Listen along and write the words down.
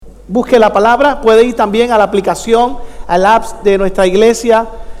busque la palabra. Puede ir también a la aplicación, al app de nuestra iglesia,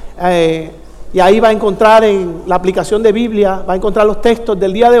 y ahí va a encontrar en la aplicación de Biblia, va a encontrar los textos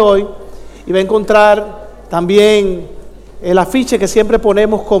del día de hoy, y va a encontrar también el afiche que siempre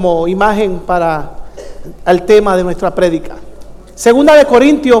ponemos como imagen para el tema de nuestra prédica. Segunda de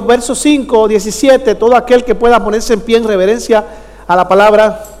Corintios, verso 5, 17, todo aquel que pueda ponerse en pie en reverencia a la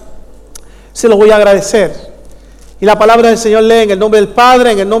palabra, se lo voy a agradecer. Y la palabra del Señor lee en el nombre del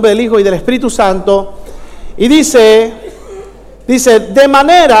Padre, en el nombre del Hijo y del Espíritu Santo. Y dice,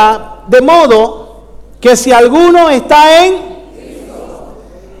 de modo que si alguno está en Cristo,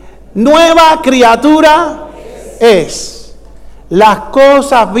 nueva criatura es. Las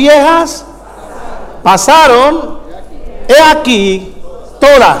cosas viejas pasaron, he aquí,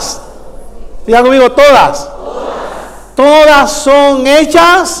 todas. Diga conmigo, todas. Todas son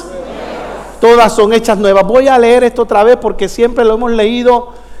hechas. Todas son hechas nuevas. Voy a leer esto otra vez porque siempre lo hemos leído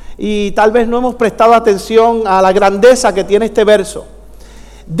y tal vez no hemos prestado atención a la grandeza que tiene este verso.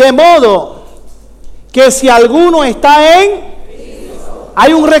 De modo que si alguno está en Cristo,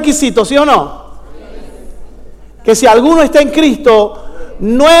 hay un requisito, ¿sí o no? Que si alguno está en Cristo,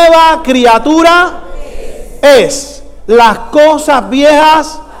 nueva criatura es. Las cosas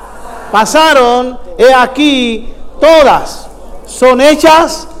viejas pasaron, he aquí, todas son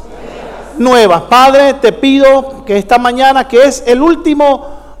hechas nuevas. Padre, te pido que esta mañana, que es el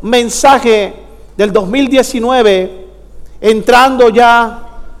último mensaje del 2019, entrando ya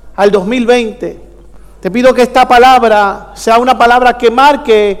al 2020, te pido que esta palabra sea una palabra que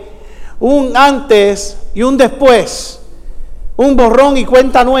marque un antes y un después, un borrón y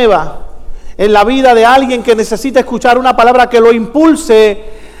cuenta nueva en la vida de alguien que necesita escuchar una palabra que lo impulse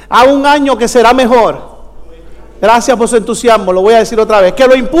a un año que será mejor. Gracias por su entusiasmo, lo voy a decir otra vez. Que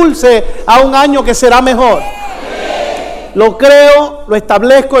lo impulse a un año que será mejor. Lo creo, lo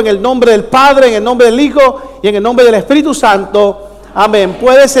establezco en el nombre del Padre, en el nombre del Hijo y en el nombre del Espíritu Santo. Amén.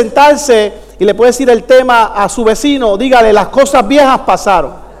 Puede sentarse y le puede decir el tema a su vecino. Dígale, las cosas viejas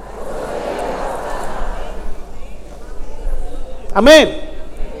pasaron. Amén.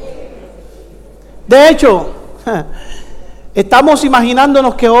 De hecho, estamos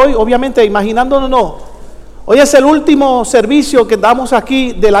imaginándonos que hoy, obviamente imaginándonos no. Hoy es el último servicio que damos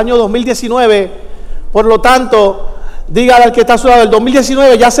aquí del año 2019. Por lo tanto, dígale al que está a su lado, el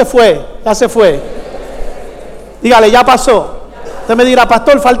 2019 ya se fue, ya se fue. Dígale, ya pasó. Usted me dirá,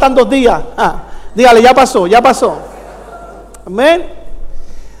 pastor, faltan 2 días. Dígale, ya pasó, ya pasó. Amén.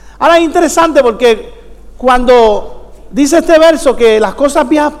 Ahora es interesante porque cuando dice este verso que las cosas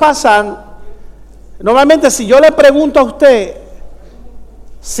viejas pasan, normalmente si yo le pregunto a usted,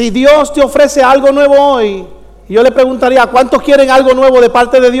 si Dios te ofrece algo nuevo hoy, yo le preguntaría, ¿cuántos quieren algo nuevo de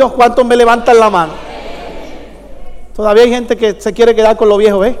parte de Dios? ¿Cuántos me levantan la mano? Todavía hay gente que se quiere quedar con lo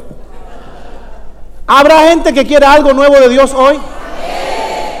viejo, ¿eh? ¿Habrá gente que quiere algo nuevo de Dios hoy?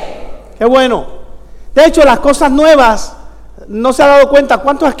 Qué bueno. De hecho, las cosas nuevas, no se ha dado cuenta.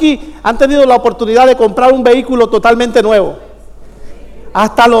 ¿Cuántos aquí han tenido la oportunidad de comprar un vehículo totalmente nuevo?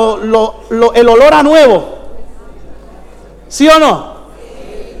 Hasta el olor a nuevo. ¿Sí o no?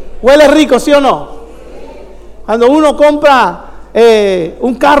 Huele rico, ¿sí o no? Cuando uno compra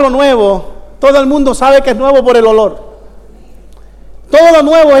un carro nuevo, todo el mundo sabe que es nuevo por el olor. Todo lo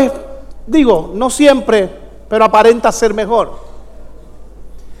nuevo es, no siempre, pero aparenta ser mejor.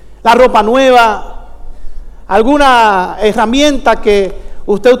 La ropa nueva, alguna herramienta que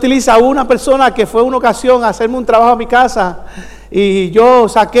usted utiliza. Una persona que fue una ocasión a hacerme un trabajo a mi casa y yo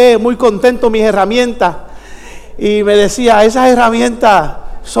saqué muy contento mis herramientas y me decía, esas herramientas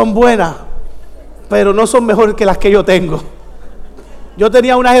son buenas, pero no son mejores que las que yo tengo. Yo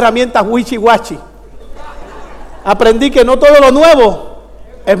tenía unas herramientas wichi-wachi. Aprendí que no todo lo nuevo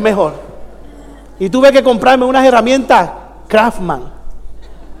es mejor. Y tuve que comprarme unas herramientas Craftsman.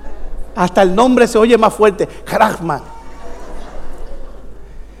 Hasta el nombre se oye más fuerte, Craftsman.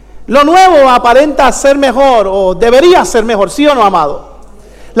 Lo nuevo aparenta ser mejor, o debería ser mejor, ¿sí o no, amado?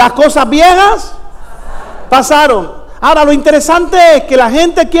 Las cosas viejas pasaron. Ahora, lo interesante es que la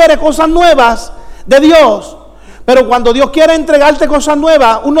gente quiere cosas nuevas de Dios, pero cuando Dios quiere entregarte cosas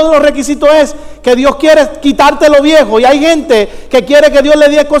nuevas, uno de los requisitos es que Dios quiere quitarte lo viejo. Y hay gente que quiere que Dios le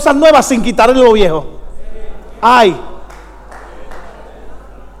dé cosas nuevas sin quitarle lo viejo. Ay,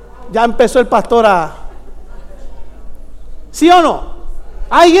 ya empezó el pastor a... ¿Sí o no?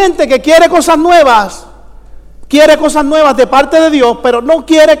 Hay gente que quiere cosas nuevas de parte de Dios, pero no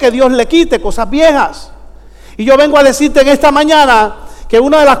quiere que Dios le quite cosas viejas. Y yo vengo a decirte en esta mañana que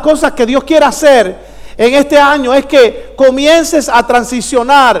una de las cosas que Dios quiere hacer en este año es que comiences a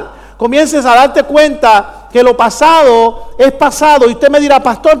transicionar, comiences a darte cuenta que lo pasado es pasado. Y usted me dirá,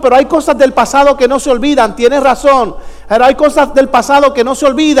 pastor, pero hay cosas del pasado que no se olvidan. Tienes razón, pero hay cosas del pasado que no se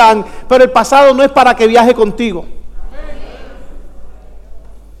olvidan, pero el pasado no es para que viaje contigo.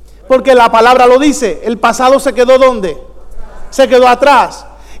 Porque la palabra lo dice, el pasado se quedó ¿dónde? Se quedó atrás.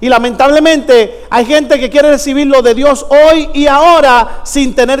 Y lamentablemente hay gente que quiere recibir lo de Dios hoy y ahora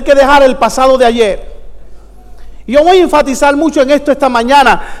sin tener que dejar el pasado de ayer. Y yo voy a enfatizar mucho en esto esta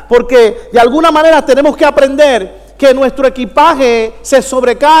mañana, porque de alguna manera tenemos que aprender que nuestro equipaje se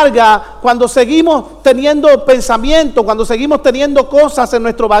sobrecarga cuando seguimos teniendo pensamientos, cuando seguimos teniendo cosas en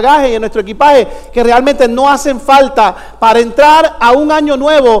nuestro bagaje y en nuestro equipaje que realmente no hacen falta. Para entrar a un año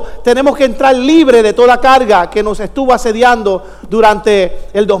nuevo tenemos que entrar libre de toda carga que nos estuvo asediando durante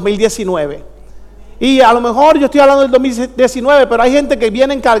el 2019. Y a lo mejor yo estoy hablando del 2019, pero hay gente que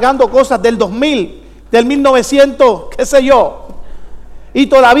viene cargando cosas del 2000, del 1900, qué sé yo, y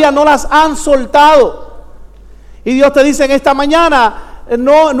todavía no las han soltado. Y Dios te dice en esta mañana,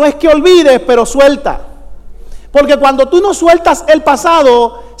 no es que olvides, pero suelta. Porque cuando tú no sueltas el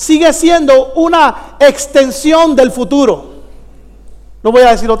pasado, sigue siendo una extensión del futuro. Lo voy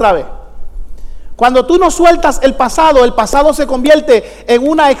a decir otra vez. Cuando tú no sueltas el pasado se convierte en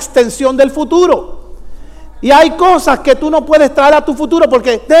una extensión del futuro. Y hay cosas que tú no puedes traer a tu futuro,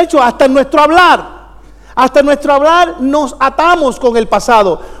 porque de hecho hasta en nuestro hablar nos atamos con el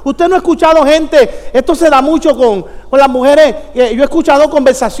pasado. Usted no ha escuchado gente, esto se da mucho con las mujeres. Yo he escuchado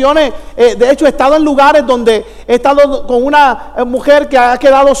conversaciones, de hecho he estado en lugares donde he estado con una mujer que ha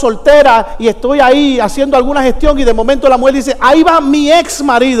quedado soltera y estoy ahí haciendo alguna gestión y de momento la mujer dice, ahí va mi ex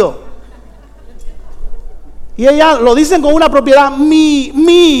marido. Y ella lo dicen con una propiedad,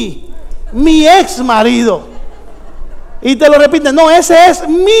 mi ex marido. Y te lo repiten, no, ese es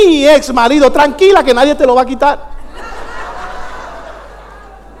mi ex marido. Tranquila que nadie te lo va a quitar.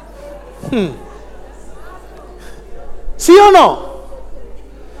 ¿Sí o no?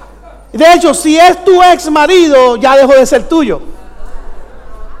 De hecho, si es tu ex marido, ya dejó de ser tuyo.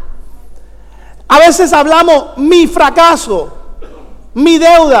 A veces hablamos mi fracaso, mi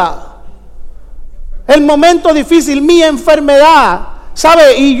deuda, el momento difícil, mi enfermedad.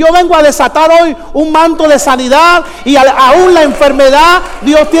 ¿Sabe? Y yo vengo a desatar hoy un manto de sanidad y aún la enfermedad,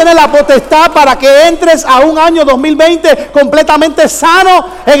 Dios tiene la potestad para que entres a un año 2020 completamente sano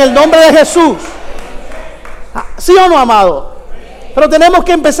en el nombre de Jesús. ¿Sí o no, amado? Pero tenemos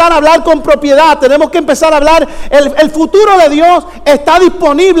que empezar a hablar con propiedad, tenemos que empezar a hablar, el futuro de Dios está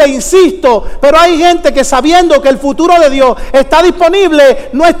disponible, insisto, pero hay gente que sabiendo que el futuro de Dios está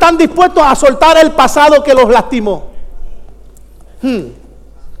disponible, no están dispuestos a soltar el pasado que los lastimó.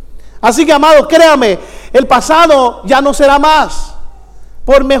 Así que, amados, créame, el pasado ya no será más.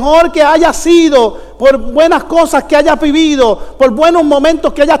 Por mejor que haya sido, por buenas cosas que hayas vivido, por buenos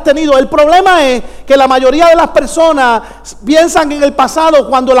momentos que hayas tenido, el problema es que la mayoría de las personas piensan en el pasado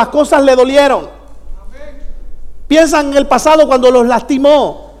cuando las cosas le dolieron. Piensan en el pasado cuando los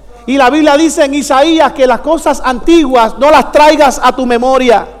lastimó. Y la Biblia dice en Isaías que las cosas antiguas no las traigas a tu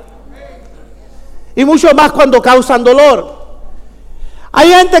memoria. Y mucho más cuando causan dolor. Hay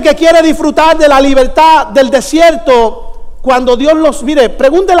gente que quiere disfrutar de la libertad del desierto cuando Dios los... Mire,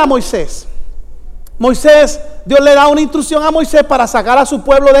 pregúntele a Moisés. Moisés, Dios le da una instrucción a Moisés para sacar a su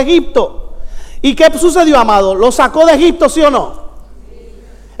pueblo de Egipto. ¿Y qué sucedió, amado? ¿Lo sacó de Egipto, sí o no?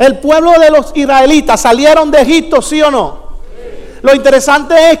 El pueblo de los israelitas salieron de Egipto, sí o no. Lo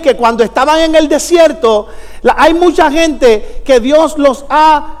interesante es que cuando estaban en el desierto, hay mucha gente que Dios le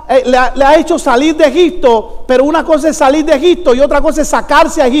ha hecho salir de Egipto, pero una cosa es salir de Egipto y otra cosa es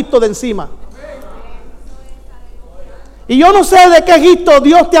sacarse a Egipto de encima. Y yo no sé de qué Egipto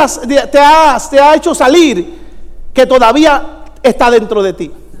Dios te ha hecho salir, que todavía está dentro de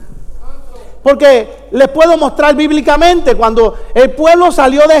ti. Porque les puedo mostrar bíblicamente, cuando el pueblo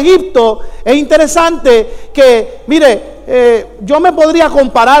salió de Egipto, es interesante que, mire, yo me podría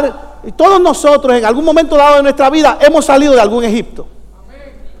comparar, todos nosotros en algún momento dado de nuestra vida hemos salido de algún Egipto.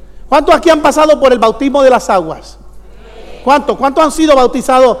 ¿Cuántos aquí han pasado por el bautismo de las aguas? ¿Cuántos han sido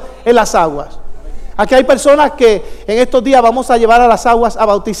bautizados en las aguas? Aquí hay personas que en estos días vamos a llevar a las aguas a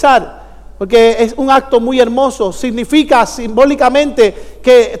bautizar, porque es un acto muy hermoso. Significa simbólicamente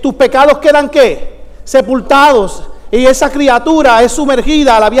que tus pecados quedan ¿qué? Sepultados. Y esa criatura es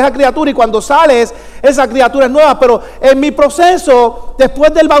sumergida, la vieja criatura, y cuando sales, esa criatura es nueva. Pero en mi proceso,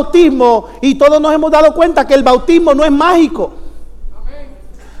 después del bautismo, y todos nos hemos dado cuenta que el bautismo no es mágico.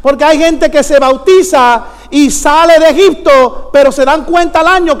 Porque hay gente que se bautiza y sale de Egipto, pero se dan cuenta al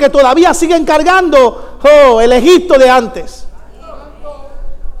año que todavía siguen cargando el Egipto de antes.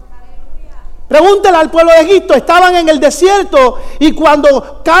 Pregúntele al pueblo de Egipto, estaban en el desierto y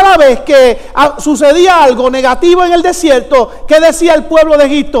cuando cada vez que sucedía algo negativo en el desierto, ¿qué decía el pueblo de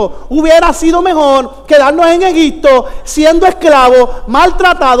Egipto? Hubiera sido mejor quedarnos en Egipto siendo esclavos,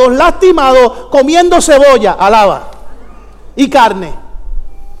 maltratados, lastimados, comiendo cebolla, alaba, y carne.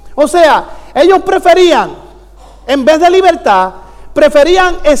 O sea, ellos preferían, en vez de libertad,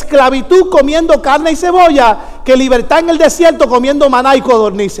 preferían esclavitud comiendo carne y cebolla que libertad en el desierto comiendo maná y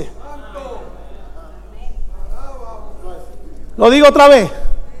codornices. Lo digo otra vez.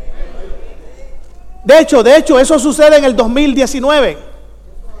 De hecho, eso sucede en el 2019.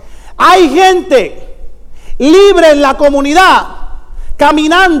 Hay gente libre en la comunidad,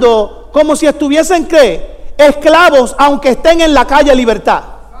 caminando como si estuviesen, ¿qué? Esclavos, aunque estén en la calle Libertad.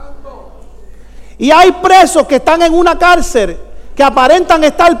 Y hay presos que están en una cárcel, que aparentan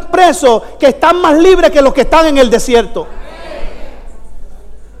estar presos, que están más libres que los que están en el desierto.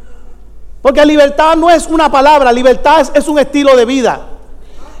 Porque libertad no es una palabra, libertad es un estilo de vida.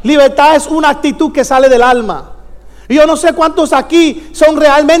 Libertad es una actitud que sale del alma. Y yo no sé cuántos aquí son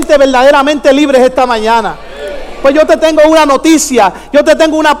realmente, verdaderamente libres esta mañana. Pues yo te tengo una noticia, yo te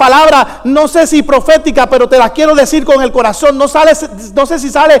tengo una palabra, no sé si profética, pero te la quiero decir con el corazón. No sé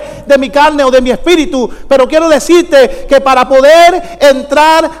si sale de mi carne o de mi espíritu, pero quiero decirte que para poder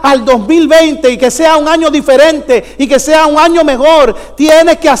entrar al 2020 y que sea un año diferente y que sea un año mejor,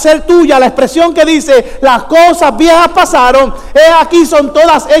 tienes que hacer tuya la expresión que dice: las cosas viejas pasaron, he aquí son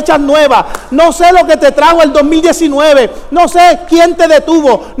todas hechas nuevas. No sé lo que te trajo el 2019, no sé quién te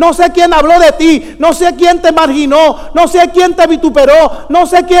detuvo, no sé quién habló de ti, no sé quién te marginó, no sé quién te vituperó, no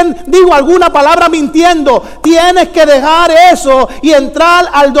sé quién dijo alguna palabra mintiendo. Tienes que dejar eso y entrar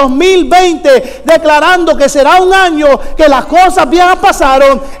al 2020 declarando que será un año que las cosas viejas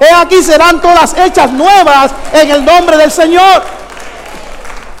pasaron, he aquí serán todas hechas nuevas en el nombre del Señor.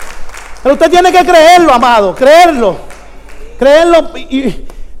 Pero usted tiene que creerlo, amado, creerlo. Y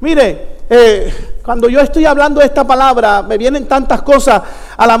mire, cuando yo estoy hablando de esta palabra, me vienen tantas cosas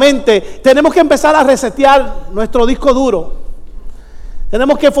a la mente. Tenemos que empezar a resetear nuestro disco duro.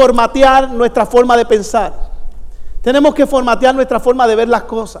 Tenemos que formatear nuestra forma de pensar. Tenemos que formatear nuestra forma de ver las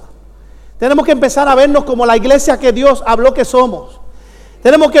cosas. Tenemos que empezar a vernos como la iglesia que Dios habló que somos.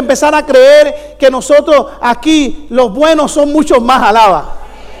 Tenemos que empezar a creer que nosotros aquí, los buenos, son muchos más, alaba.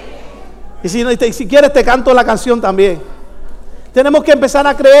 Y si quieres te canto la canción también. Tenemos que empezar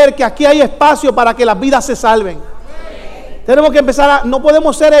a creer que aquí hay espacio para que las vidas se salven. Tenemos que empezar no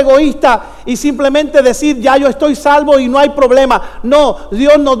podemos ser egoístas y simplemente decir: ya yo estoy salvo y no hay problema. No,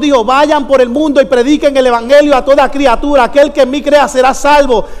 Dios nos dijo: vayan por el mundo y prediquen el evangelio a toda criatura. Aquel que en mí crea será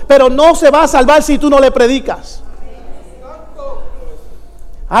salvo, pero no se va a salvar si tú no le predicas.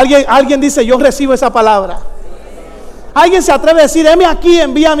 Alguien dice: yo recibo esa palabra. Alguien se atreve a decir: heme aquí,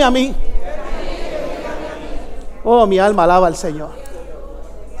 envíame a mí. Oh, mi alma alaba al Señor.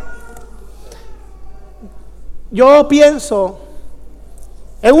 Yo pienso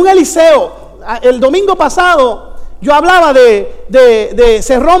en un Eliseo. El domingo pasado yo hablaba de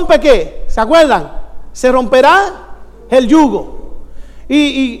se rompe ¿qué? ¿Se acuerdan? Se romperá el yugo.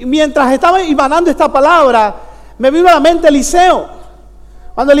 Y mientras estaba emanando esta palabra, me vino a la mente Eliseo.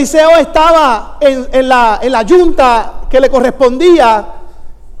 Cuando Eliseo estaba en la yunta que le correspondía,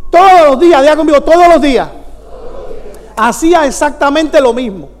 todos los días, diga conmigo, todos los días. Hacía exactamente lo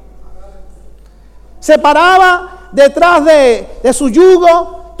mismo. Se paraba detrás de su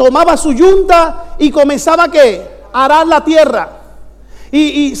yugo, tomaba su yunta y comenzaba a arar la tierra.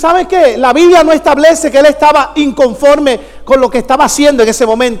 Y ¿sabe qué? La Biblia no establece que él estaba inconforme con lo que estaba haciendo en ese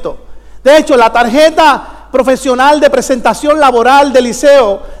momento. De hecho, la tarjeta profesional de presentación laboral de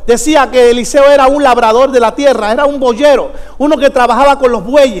Eliseo decía que Eliseo era un labrador de la tierra, era un boyero, uno que trabajaba con los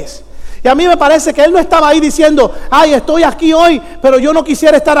bueyes. Y a mí me parece que él no estaba ahí diciendo: ay, estoy aquí hoy, pero yo no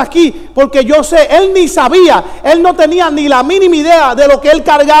quisiera estar aquí, porque yo sé, él ni sabía, él no tenía ni la mínima idea de lo que él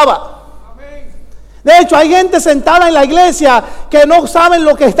cargaba. De hecho, hay gente sentada en la iglesia que no saben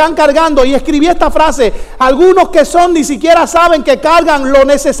lo que están cargando. Y escribí esta frase: algunos que son ni siquiera saben que cargan lo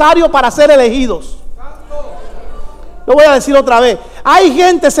necesario para ser elegidos. Lo voy a decir otra vez. Hay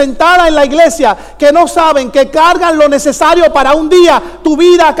gente sentada en la iglesia que no saben que cargan lo necesario para un día. Tu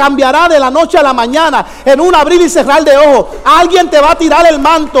vida cambiará de la noche a la mañana, en un abrir y cerrar de ojos. Alguien te va a tirar el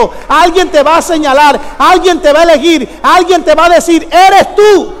manto, alguien te va a señalar, alguien te va a elegir, alguien te va a decir: eres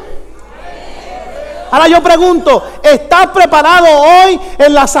tú. Ahora yo pregunto: ¿estás preparado hoy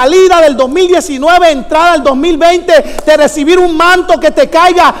en la salida del 2019, entrada al 2020, de recibir un manto que te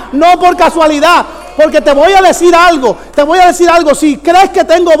caiga no por casualidad? Porque te voy a decir algo, si crees que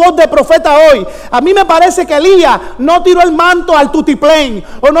tengo voz de profeta hoy, a mí me parece que Elías no tiró el manto al tutiplén,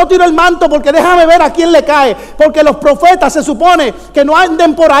 o no tiró el manto porque déjame ver a quién le cae, porque los profetas se supone que no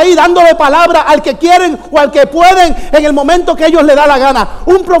anden por ahí dándole palabra al que quieren o al que pueden en el momento que ellos le da la gana.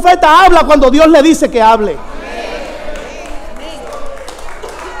 Un profeta habla cuando Dios le dice que hable.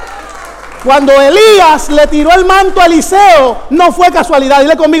 Cuando Elías le tiró el manto a Eliseo, no fue casualidad.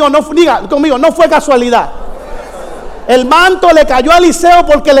 Diga conmigo, no fue casualidad. El manto le cayó a Eliseo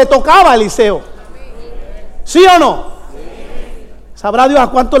porque le tocaba a Eliseo. ¿Sí o no? ¿Sabrá Dios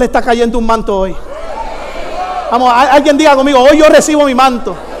a cuánto le está cayendo un manto hoy? Vamos, alguien diga conmigo, hoy yo recibo mi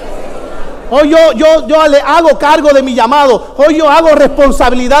manto. Hoy yo le hago cargo de mi llamado. Hoy yo hago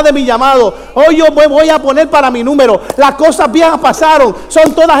responsabilidad de mi llamado. Hoy yo voy a poner para mi número. Las cosas viejas pasaron,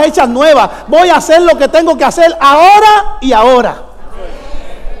 son todas hechas nuevas. Voy a hacer lo que tengo que hacer ahora y ahora.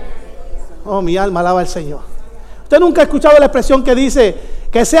 Oh, mi alma alaba al Señor. Usted nunca ha escuchado la expresión que dice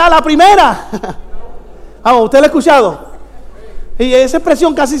que sea la primera. Vamos, ¿usted la ha escuchado? Y esa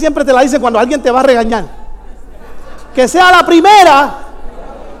expresión casi siempre te la dice cuando alguien te va a regañar. Que sea la primera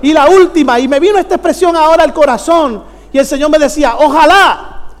y la última. Y me vino esta expresión ahora al corazón. Y el Señor me decía,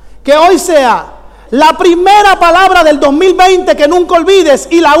 ojalá que hoy sea la primera palabra del 2020 que nunca olvides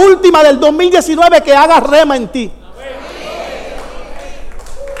y la última del 2019 que haga rema en ti.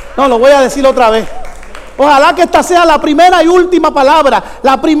 No, lo voy a decir otra vez. Ojalá que esta sea la primera y última palabra,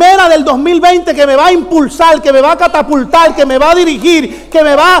 la primera del 2020 que me va a impulsar, que me va a catapultar, que me va a dirigir, que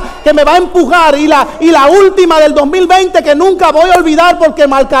me va a empujar, y la última del 2020 que nunca voy a olvidar, porque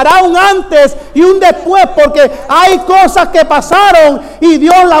marcará un antes y un después, porque hay cosas que pasaron y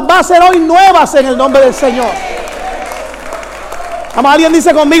Dios las va a hacer hoy nuevas en el nombre del Señor. Vamos, alguien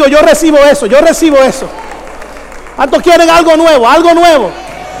dice conmigo, yo recibo eso. ¿Cuántos quieren algo nuevo? Algo nuevo.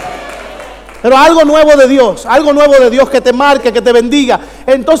 Pero algo nuevo de Dios que te marque, que te bendiga.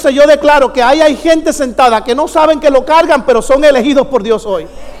 Entonces yo declaro que hay gente sentada que no saben que lo cargan, pero son elegidos por Dios hoy.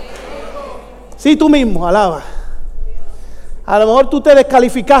 Sí, tú mismo, alaba. A lo mejor tú te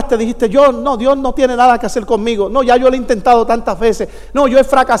descalificaste, dijiste, Dios no tiene nada que hacer conmigo. No, ya yo lo he intentado tantas veces. No, yo he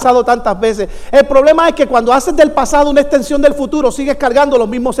fracasado tantas veces. El problema es que cuando haces del pasado una extensión del futuro, sigues cargando los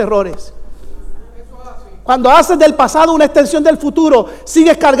mismos errores. Cuando haces del pasado una extensión del futuro,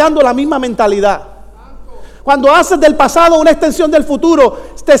 sigues cargando la misma mentalidad. Cuando haces del pasado una extensión del futuro,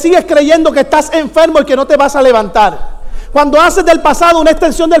 te sigues creyendo que estás enfermo y que no te vas a levantar. Cuando haces del pasado una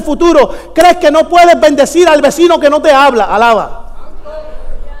extensión del futuro, crees que no puedes bendecir al vecino que no te habla. Alaba.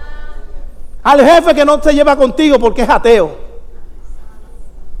 Al jefe que no se lleva contigo porque es ateo.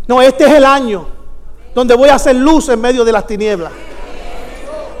 No, este es el año donde voy a hacer luz en medio de las tinieblas.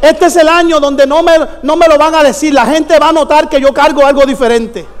 Este es el año donde no me lo van a decir. La gente va a notar que yo cargo algo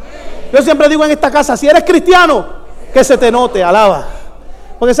diferente. Yo siempre digo en esta casa, si eres cristiano, que se te note, alaba.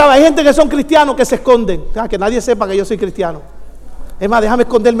 Porque sabes, hay gente que son cristianos que se esconden. Que nadie sepa que yo soy cristiano. Es más, déjame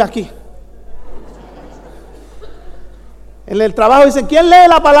esconderme aquí. En el trabajo dicen, ¿quién lee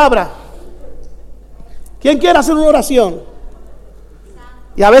la palabra? ¿Quién quiere hacer una oración?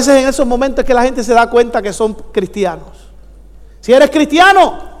 Y a veces en esos momentos es que la gente se da cuenta que son cristianos. Si eres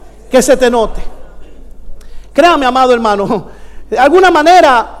cristiano, que se te note. Créame, amado hermano, de alguna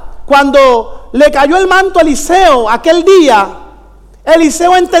manera, cuando le cayó el manto a Eliseo aquel día,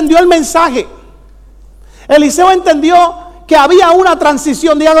 Eliseo entendió el mensaje. Eliseo entendió que había una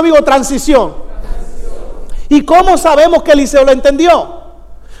transición. Digan conmigo, transición. ¿Y cómo sabemos que Eliseo lo entendió?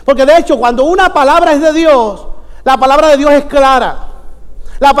 Porque de hecho, cuando una palabra es de Dios, la palabra de Dios es clara.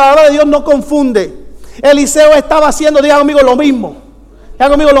 La palabra de Dios no confunde. Eliseo estaba haciendo, digan conmigo, lo mismo. Digan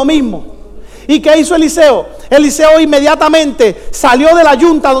conmigo, lo mismo. ¿Y qué hizo Eliseo? Eliseo inmediatamente salió de la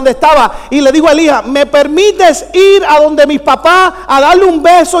yunta donde estaba y le dijo a Elías, ¿me permites ir a donde mis papás a darle un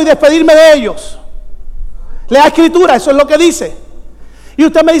beso y despedirme de ellos? Lea escritura, eso es lo que dice. Y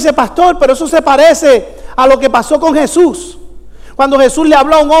usted me dice, pastor, pero eso se parece a lo que pasó con Jesús. Cuando Jesús le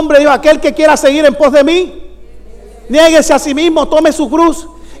habló a un hombre, dijo, aquel que quiera seguir en pos de mí, niéguese a sí mismo, tome su cruz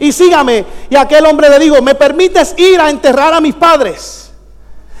y sígame. Y aquel hombre le dijo, ¿me permites ir a enterrar a mis padres?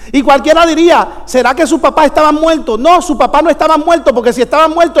 Y cualquiera diría, ¿será que sus papás estaban muertos? No, sus papás no estaban muertos, porque si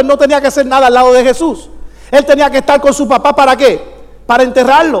estaban muertos él no tenía que hacer nada al lado de Jesús. Él tenía que estar con su papá, ¿para qué? Para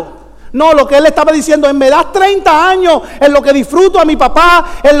enterrarlo. No, lo que él estaba diciendo es, me das 30 años en lo que disfruto a mi papá,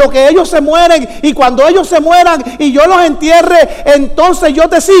 en lo que ellos se mueren, y cuando ellos se mueran y yo los entierre, entonces yo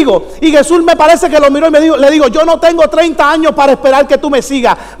te sigo. Y Jesús me parece que lo miró y le digo, yo no tengo 30 años para esperar que tú me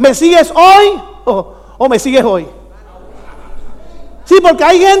sigas. ¿Me sigues hoy o me sigues hoy? Sí, porque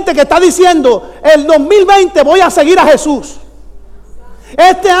hay gente que está diciendo, el 2020 voy a seguir a Jesús.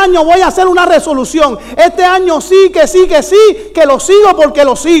 Este año voy a hacer una resolución. Este año sí, que lo sigo porque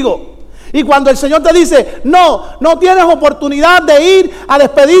lo sigo. Y cuando el Señor te dice, no tienes oportunidad de ir a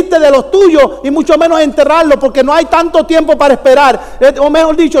despedirte de los tuyos y mucho menos enterrarlos porque no hay tanto tiempo para esperar. O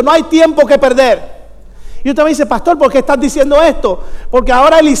mejor dicho, no hay tiempo que perder. Y usted me dice, pastor, ¿por qué estás diciendo esto? Porque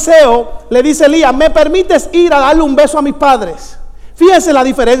ahora Eliseo le dice a Elías, ¿me permites ir a darle un beso a mis padres? Fíjense la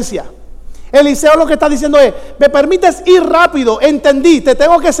diferencia. Eliseo lo que está diciendo es, ¿me permites ir rápido? Entendí, te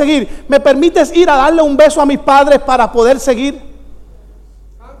tengo que seguir. ¿Me permites ir a darle un beso a mis padres para poder seguir?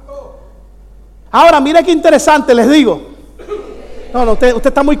 Ahora, mire qué interesante, les digo. No, usted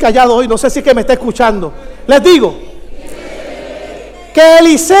está muy callado hoy, no sé si es que me está escuchando. Les digo que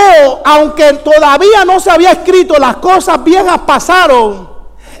Eliseo, aunque todavía no se había escrito, las cosas viejas pasaron,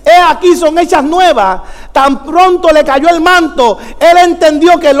 aquí son hechas nuevas. Tan pronto le cayó el manto, él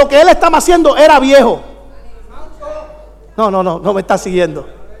entendió que lo que él estaba haciendo era viejo. No me está siguiendo.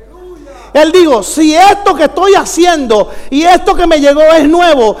 Él dijo, si esto que estoy haciendo y esto que me llegó es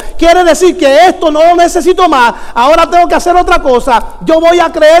nuevo, quiere decir que esto no lo necesito más, ahora tengo que hacer otra cosa. Yo voy a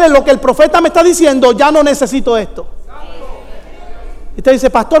creer en lo que el profeta me está diciendo, ya no necesito esto. Y usted dice,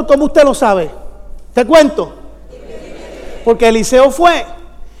 pastor, ¿cómo usted lo sabe? Te cuento. Porque Eliseo fue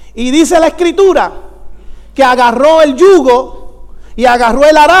y dice la escritura que agarró el yugo y agarró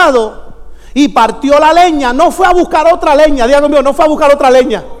el arado y partió la leña. No fue a buscar otra leña, diga conmigo, no fue a buscar otra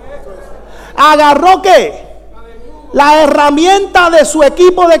leña. Agarró ¿qué? La herramienta de su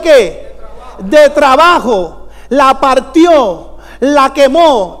equipo de ¿qué? De trabajo. La partió, la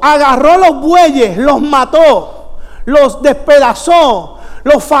quemó, agarró los bueyes, los mató, los despedazó,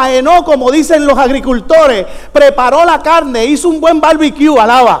 los faenó como dicen los agricultores, preparó la carne, hizo un buen barbecue,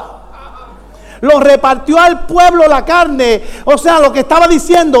 alaba. Lo repartió al pueblo la carne. O sea, lo que estaba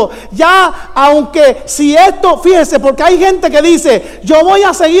diciendo, ya aunque si esto, fíjese, porque hay gente que dice, yo voy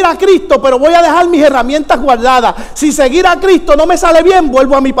a seguir a Cristo, pero voy a dejar mis herramientas guardadas. Si seguir a Cristo no me sale bien,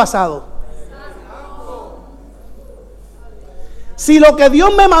 vuelvo a mi pasado. Si lo que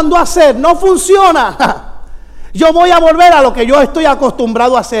Dios me mandó a hacer no funciona, yo voy a volver a lo que yo estoy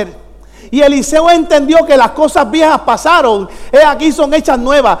acostumbrado a hacer. Y Eliseo entendió que las cosas viejas pasaron, aquí son hechas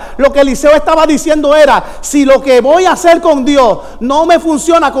nuevas. Lo que Eliseo estaba diciendo era, si lo que voy a hacer con Dios no me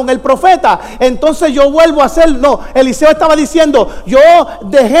funciona con el profeta, entonces yo vuelvo a hacer. No, Eliseo estaba diciendo, yo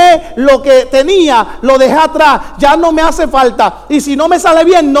dejé lo que tenía, lo dejé atrás, ya no me hace falta. Y si no me sale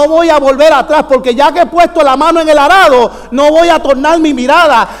bien, no voy a volver atrás, porque ya que he puesto la mano en el arado, no voy a tornar mi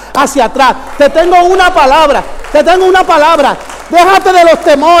mirada hacia atrás. Te tengo una palabra. Déjate de los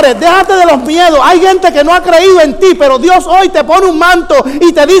temores, déjate de los miedos. Hay gente que no ha creído en ti, pero Dios hoy te pone un manto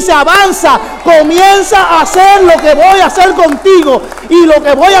y te dice, avanza, comienza a hacer lo que voy a hacer contigo. Y lo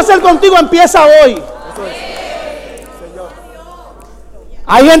que voy a hacer contigo empieza hoy.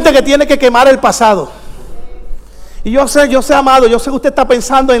 Hay gente que tiene que quemar el pasado. Y yo sé, amado, yo sé que usted está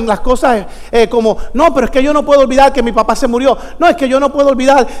pensando en las cosas como, no, pero es que yo no puedo olvidar que mi papá se murió. No, es que yo no puedo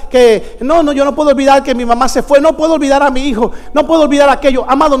olvidar que, yo no puedo olvidar que mi mamá se fue. No puedo olvidar a mi hijo. No puedo olvidar aquello.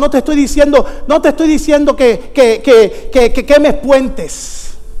 Amado, no te estoy diciendo que quemes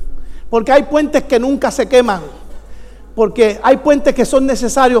puentes. Porque hay puentes que nunca se queman. Porque hay puentes que son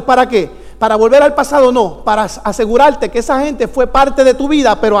necesarios, ¿para qué? Para volver al pasado, no, para asegurarte que esa gente fue parte de tu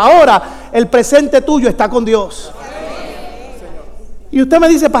vida, pero ahora el presente tuyo está con Dios. Y usted me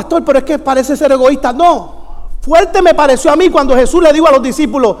dice, pastor, pero es que parece ser egoísta. No, fuerte me pareció a mí cuando Jesús le dijo a los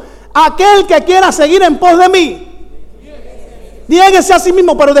discípulos, aquel que quiera seguir en pos de mí, niéguese a sí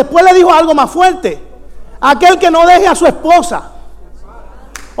mismo. Pero después le dijo algo más fuerte, aquel que no deje a su esposa,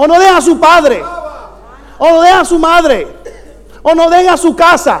 o no deje a su padre, o no deje a su madre, o no deje a su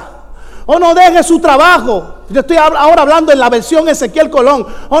casa, o no deje su trabajo. Yo estoy ahora hablando en la versión Ezequiel Colón.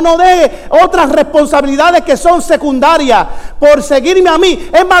 O no deje otras responsabilidades que son secundarias por seguirme a mí.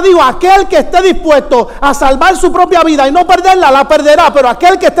 Es más, digo, aquel que esté dispuesto a salvar su propia vida y no perderla, la perderá. Pero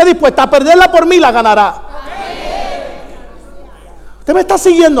aquel que esté dispuesto a perderla por mí, la ganará. Usted me está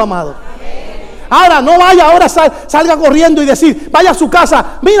siguiendo, amado. Ahora no vaya, ahora salga corriendo y decir, vaya a su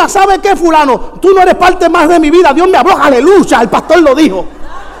casa, mira, ¿sabe qué, fulano? Tú no eres parte más de mi vida. Dios me habló, aleluya, el pastor lo dijo.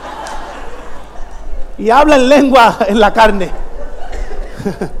 Y habla en lengua en la carne.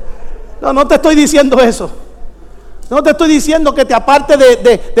 No te estoy diciendo eso. No te estoy diciendo que te apartes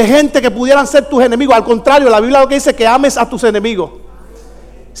de gente que pudieran ser tus enemigos. Al contrario, la Biblia lo que dice es que ames a tus enemigos.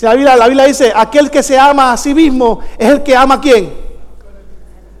 Si la Biblia dice, aquel que se ama a sí mismo es el que ama ¿a quién?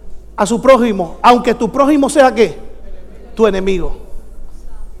 A su prójimo. Aunque tu prójimo sea ¿qué? Tu enemigo.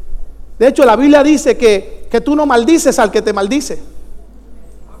 De hecho, la Biblia dice que tú no maldices al que te maldice.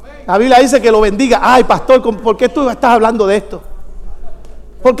 La Biblia dice que lo bendiga. Ay, pastor, ¿por qué tú estás hablando de esto?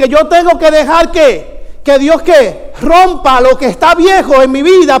 Porque yo tengo que dejar que Dios que rompa lo que está viejo en mi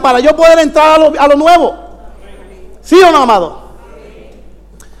vida para yo poder entrar a lo nuevo. ¿Sí o no, amado?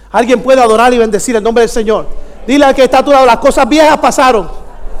 Alguien puede adorar y bendecir el nombre del Señor. Dile al que está a tu lado, las cosas viejas pasaron.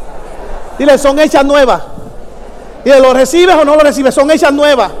 Dile, son hechas nuevas. Dile, ¿lo recibes o no lo recibes? Son hechas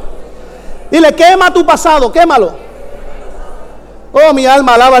nuevas. Dile, quema tu pasado, quémalo. Oh, mi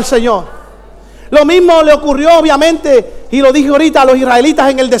alma alaba al Señor. Lo mismo le ocurrió obviamente, y lo dije ahorita, a los israelitas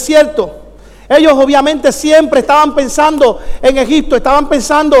en el desierto. Ellos obviamente siempre estaban pensando en Egipto, estaban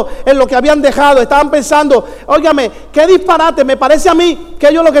pensando en lo que habían dejado, estaban pensando, óigame, qué disparate, me parece a mí que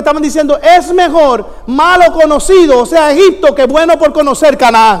ellos lo que estaban diciendo, es mejor malo conocido, o sea, Egipto, que bueno por conocer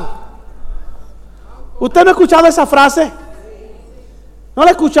Canaán. ¿Usted no ha escuchado esa frase? ¿No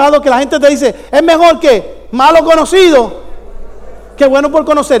la ha escuchado que la gente te dice, es mejor que malo conocido que bueno por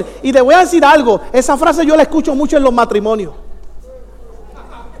conocer? Y te voy a decir algo, esa frase yo la escucho mucho en los matrimonios.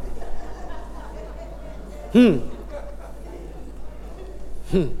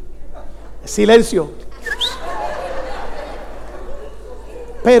 Silencio.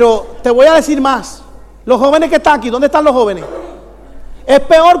 Pero te voy a decir más. Los jóvenes que están aquí, ¿dónde están los jóvenes? Es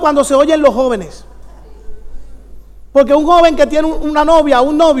peor cuando se oyen los jóvenes. Porque un joven que tiene una novia,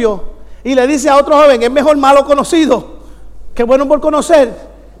 un novio, y le dice a otro joven, es mejor malo conocido que bueno por conocer,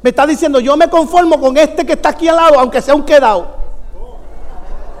 me está diciendo, yo me conformo con este que está aquí al lado, aunque sea un quedado.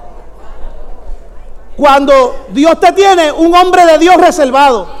 Cuando Dios te tiene un hombre de Dios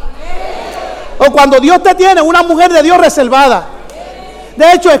reservado, o cuando Dios te tiene una mujer de Dios reservada.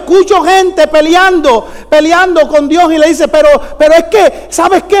 De hecho, escucho gente peleando con Dios y le dice, pero es que,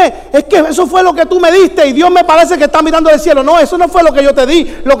 ¿sabes qué? Es que eso fue lo que tú me diste y Dios me parece que está mirando del cielo. No, eso no fue lo que yo te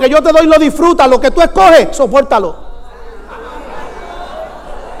di. Lo que yo te doy lo disfrutas, lo que tú escoges, sopórtalo.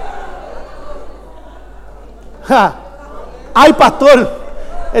 Ay, pastor,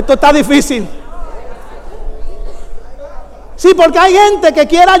 esto está difícil. Sí, porque hay gente que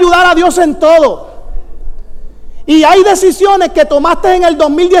quiere ayudar a Dios en todo. Y hay decisiones que tomaste en el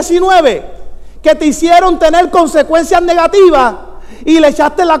 2019 que te hicieron tener consecuencias negativas y le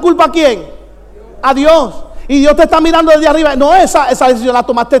echaste la culpa ¿a quién? A Dios. Y Dios te está mirando desde arriba. No, esa decisión la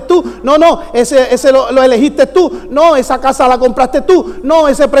tomaste tú. No, ese lo elegiste tú. No, esa casa la compraste tú. No,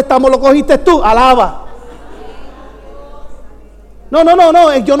 ese préstamo lo cogiste tú. Alaba.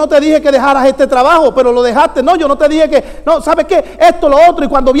 No, yo no te dije que dejaras este trabajo, pero lo dejaste. No, yo no te dije que, no, ¿sabes qué? Esto, lo otro. Y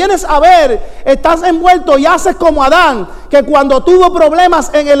cuando vienes a ver, estás envuelto y haces como Adán, que cuando tuvo problemas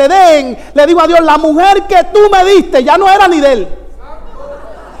en el Edén, le dijo a Dios, la mujer que tú me diste ya no era ni de él.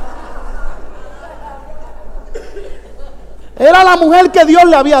 Era la mujer que Dios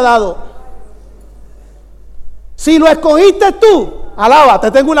le había dado. Si lo escogiste tú, alaba,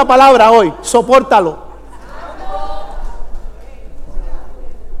 te tengo una palabra hoy, sopórtalo.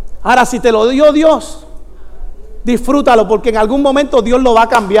 Ahora, si te lo dio Dios, disfrútalo, porque en algún momento Dios lo va a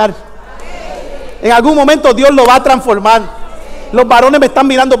cambiar. En algún momento Dios lo va a transformar. Los varones me están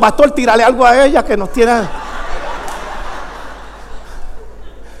mirando, pastor, tírale algo a ella que nos tiene.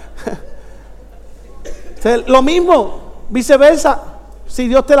 Lo mismo, viceversa. Si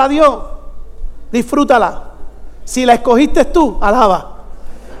Dios te la dio, disfrútala. Si la escogiste tú, alaba.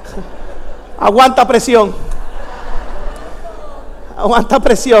 Aguanta presión. Aguanta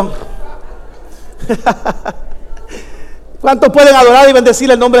presión. ¿Cuántos pueden adorar y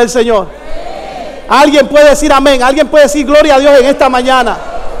bendecir el nombre del Señor? Alguien puede decir amén. Alguien puede decir gloria a Dios en esta mañana.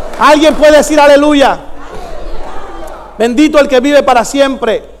 Alguien puede decir aleluya. Bendito el que vive para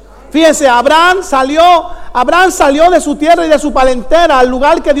siempre. Fíjense, Abraham salió de su tierra y de su parentela al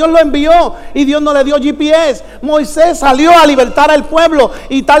lugar que Dios lo envió, y Dios no le dio GPS. Moisés salió a libertar al pueblo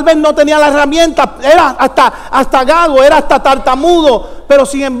y tal vez no tenía la herramienta, era hasta gago, era hasta tartamudo, pero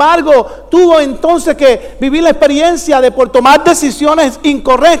sin embargo tuvo entonces que vivir la experiencia de por tomar decisiones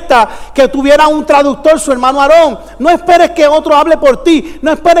incorrectas, que tuviera un traductor, su hermano Aarón. No esperes que otro hable por ti,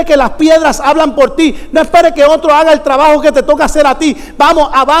 no esperes que las piedras hablan por ti, no esperes que otro haga el trabajo que te toca hacer a ti. Vamos,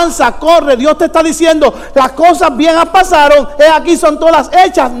 avanza, corre. Dios te está diciendo, las cosas viejas pasaron, aquí son todas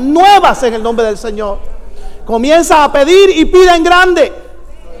hechas nuevas en el nombre del Señor. Comienza a pedir y pide en grande.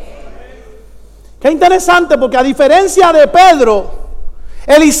 Qué interesante, porque a diferencia de Pedro,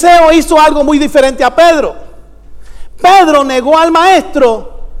 Eliseo hizo algo muy diferente a Pedro. Pedro negó al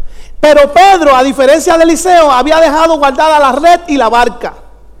maestro, pero Pedro, a diferencia de Eliseo, había dejado guardada la red y la barca.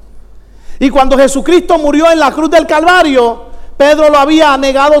 Y cuando Jesucristo murió en la cruz del Calvario, Pedro lo había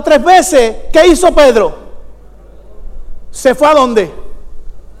negado 3 veces. ¿Qué hizo Pedro? ¿Se fue a dónde?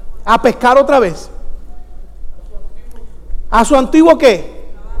 A pescar otra vez. ¿A su antiguo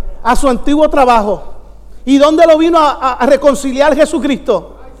qué? A su antiguo trabajo. ¿Y dónde lo vino a reconciliar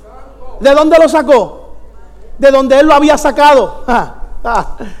Jesucristo? ¿De dónde lo sacó? De donde Él lo había sacado.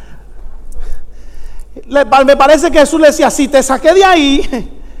 Me parece que Jesús le decía, si te saqué de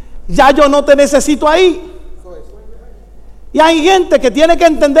ahí, ya yo no te necesito ahí. Y hay gente que tiene que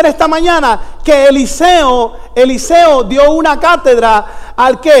entender esta mañana que Eliseo dio una cátedra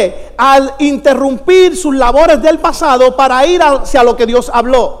al interrumpir sus labores del pasado para ir hacia lo que Dios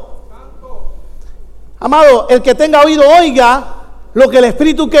habló. Amado, el que tenga oído oiga lo que el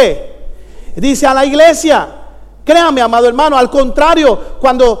Espíritu ¿qué? Dice a la iglesia. Créame, amado hermano, al contrario,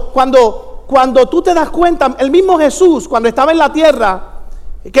 cuando tú te das cuenta, el mismo Jesús cuando estaba en la tierra,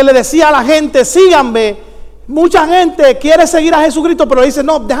 que le decía a la gente, síganme. Mucha gente quiere seguir a Jesucristo, pero dice,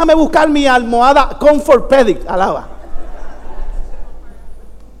 no, déjame buscar mi almohada Comfort Pedic, alaba.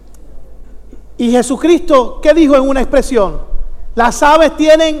 Y Jesucristo, ¿qué dijo en una expresión? Las aves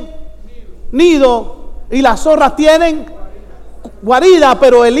tienen nido y las zorras tienen guarida,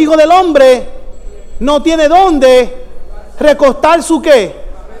 pero el Hijo del Hombre no tiene dónde recostar su ¿qué?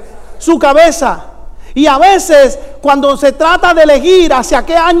 Su cabeza. Y a veces, cuando se trata de elegir hacia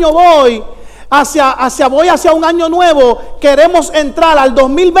qué año voy hacia un año nuevo, queremos entrar al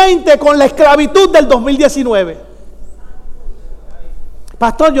 2020 con la esclavitud del 2019.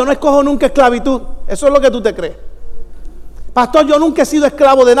 Pastor, yo no escojo nunca esclavitud. Eso es lo que tú te crees. Pastor, yo nunca he sido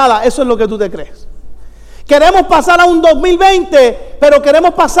esclavo de nada. Eso es lo que tú te crees. Queremos pasar a un 2020, pero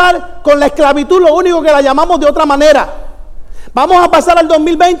queremos pasar con la esclavitud, lo único que la llamamos de otra manera. Vamos a pasar al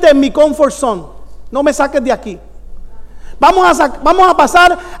 2020 en mi comfort zone. No me saques de aquí. Vamos a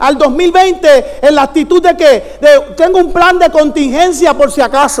pasar al 2020 en la actitud de que tengo un plan de contingencia por si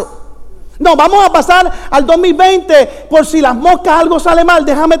acaso. No, vamos a pasar al 2020 por si las moscas algo sale mal.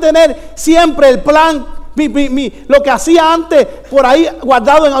 Déjame tener siempre el plan, lo que hacía antes por ahí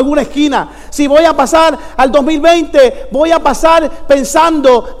guardado en alguna esquina. Si voy a pasar al 2020, voy a pasar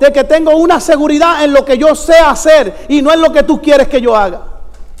pensando de que tengo una seguridad en lo que yo sé hacer y no en lo que tú quieres que yo haga.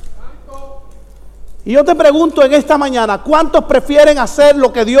 Y yo te pregunto en esta mañana, ¿cuántos prefieren hacer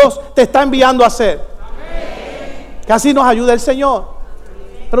lo que Dios te está enviando a hacer? Amén. Que así nos ayude el Señor.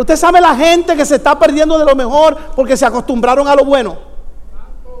 Pero usted sabe la gente que se está perdiendo de lo mejor porque se acostumbraron a lo bueno.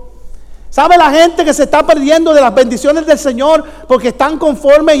 ¿Sabe la gente que se está perdiendo de las bendiciones del Señor porque están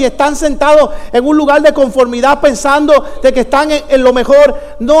conformes y están sentados en un lugar de conformidad pensando de que están en lo mejor?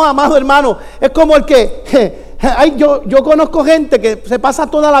 No, amado hermano, es como el que yo conozco gente que se pasa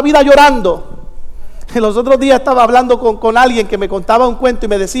toda la vida llorando. Los otros días estaba hablando con alguien que me contaba un cuento y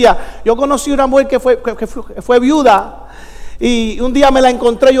me decía, yo conocí una mujer que fue viuda y un día me la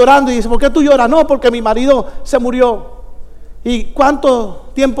encontré llorando y dice, ¿por qué tú lloras? No, porque mi marido se murió. ¿Y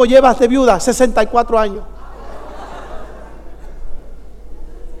cuánto tiempo llevas de viuda? 64 años.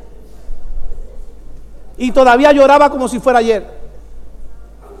 Y todavía lloraba como si fuera ayer.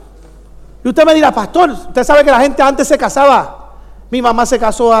 Y usted me dirá, pastor, usted sabe que la gente antes se casaba. Mi mamá se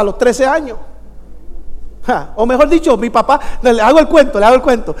casó a los 13 años. O mejor dicho, mi papá, le hago el cuento.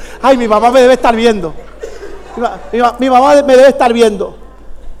 Ay, mi mamá me debe estar viendo. Mi mamá me debe estar viendo.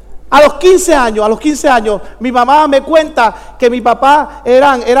 A los 15 años, mi mamá me cuenta que mi papá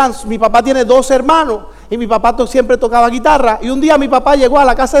mi papá tiene 2 hermanos y mi papá siempre tocaba guitarra. Y un día mi papá llegó a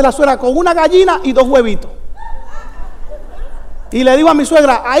la casa de la suegra con una gallina y 2 huevitos. Y le digo a mi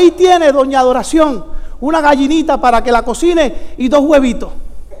suegra, ahí tiene doña Adoración, una gallinita para que la cocine y 2 huevitos.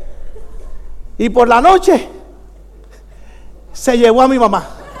 Y por la noche se llevó a mi mamá.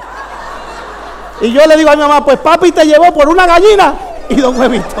 Y yo le digo a mi mamá, pues papi te llevó por una gallina y 2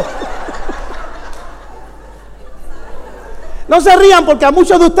 huevitos. No se rían porque a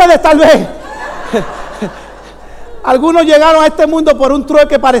muchos de ustedes tal vez algunos llegaron a este mundo por un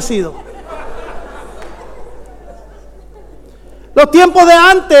trueque parecido. Los tiempos de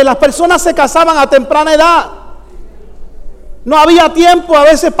antes, las personas se casaban a temprana edad. No había tiempo a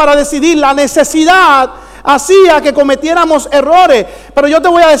veces para decidir. La necesidad hacía que cometiéramos errores. Pero yo te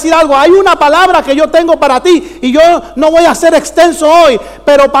voy a decir algo. Hay una palabra que yo tengo para ti. Y yo no voy a ser extenso hoy.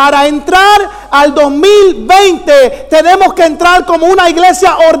 Pero para entrar al 2020 tenemos que entrar como una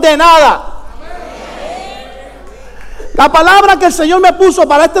iglesia ordenada. La palabra que el Señor me puso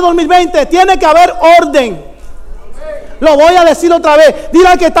para este 2020, tiene que haber orden. Lo voy a decir otra vez. Dile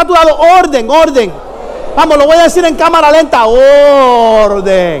al que está a tu lado, orden. Vamos, lo voy a decir en cámara lenta.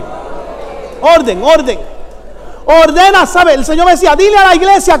 Orden. Ordena, ¿sabe? El Señor me decía, dile a la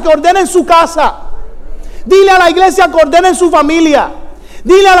iglesia que ordene en su casa. Dile a la iglesia que ordene en su familia.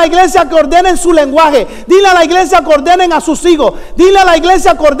 Dile a la iglesia que ordenen su lenguaje. Dile a la iglesia que ordenen a sus hijos. Dile a la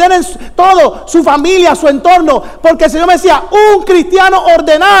iglesia que ordenen todo, su familia, su entorno. Porque el Señor me decía, un cristiano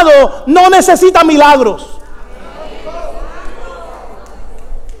ordenado no necesita milagros.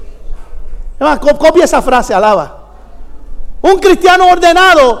 Copia esa frase, alaba. Un cristiano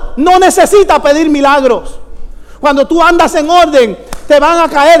ordenado no necesita pedir milagros. Cuando tú andas en orden, te van a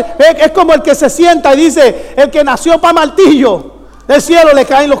caer. Es como el que se sienta y dice, el que nació para martillo, del cielo le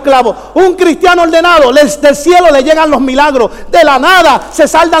caen los clavos. Un cristiano ordenado, del cielo le llegan los milagros. De la nada se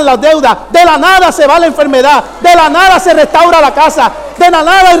saldan las deudas. De la nada se va la enfermedad. De la nada se restaura la casa. De la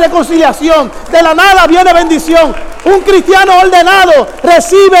nada hay reconciliación. De la nada viene bendición. Un cristiano ordenado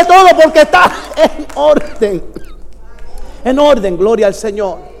recibe todo porque está en orden. En orden, gloria al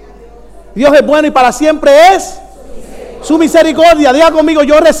Señor. Dios es bueno y para siempre es su misericordia. Diga conmigo,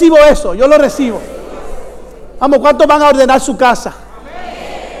 yo recibo eso, yo lo recibo. Vamos, ¿cuántos van a ordenar su casa?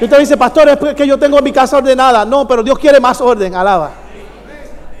 Y usted dice, pastor, es que yo tengo mi casa ordenada. No, pero Dios quiere más orden, alaba.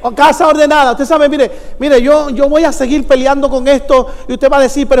 O casa ordenada. Usted sabe, mire, yo voy a seguir peleando con esto. Y usted va a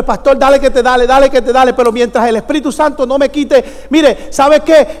decir, pero pastor, dale que te dale. Pero mientras el Espíritu Santo no me quite. Mire, ¿sabe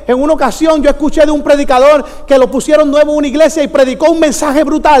qué? En una ocasión yo escuché de un predicador que lo pusieron nuevo en una iglesia y predicó un mensaje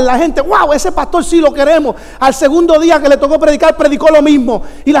brutal. La gente, wow, ese pastor sí lo queremos. Al segundo día que le tocó predicar, predicó lo mismo.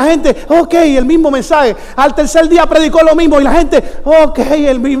 Y la gente, ok, el mismo mensaje. Al tercer día predicó lo mismo. Y la gente, ok,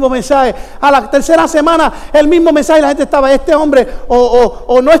 el mismo mensaje. A la tercera semana, el mismo mensaje. Y la gente estaba, este hombre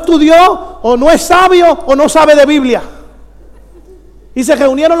o no estudió, o no es sabio, o no sabe de Biblia. Y se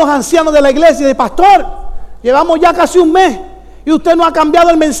reunieron los ancianos de la iglesia y de pastor, llevamos ya casi un mes y usted no ha cambiado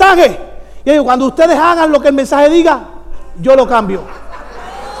el mensaje. Y digo, cuando ustedes hagan lo que el mensaje diga, yo lo cambio.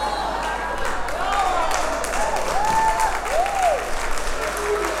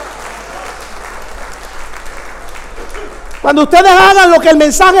 Cuando ustedes hagan lo que el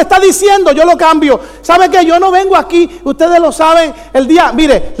mensaje está diciendo, yo lo cambio. ¿Sabe qué? Yo no vengo aquí, ustedes lo saben, el día,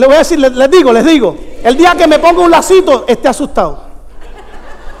 mire, les voy a decir, les digo, el día que me pongo un lacito, esté asustado.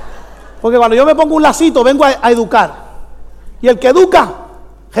 Porque cuando yo me pongo un lacito, vengo a educar. Y el que educa,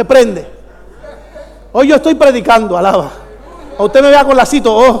 reprende. Hoy yo estoy predicando, alaba. O usted me vea con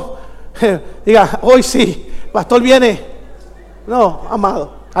lacito, diga, hoy sí, pastor viene. No,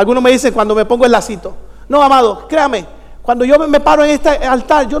 amado. Algunos me dicen cuando me pongo el lacito. No, amado, créame. Cuando yo me paro en este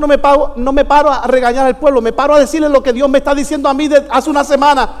altar, yo no me paro a regañar al pueblo, me paro a decirle lo que Dios me está diciendo a mí hace una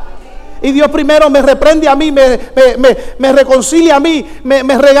semana. Y Dios primero me reprende a mí, me reconcilia a mí,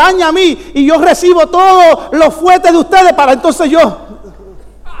 me regaña a mí. Y yo recibo todos los fuertes de ustedes para entonces yo.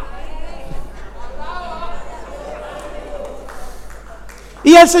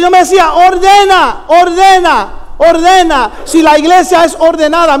 Y el Señor me decía, ordena. Si la iglesia es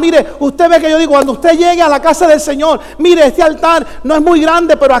ordenada, mire, usted ve que yo digo, cuando usted llegue a la casa del Señor, mire, este altar no es muy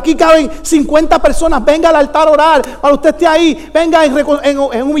grande, pero aquí caben 50 personas. Venga al altar a orar. Cuando usted esté ahí, venga en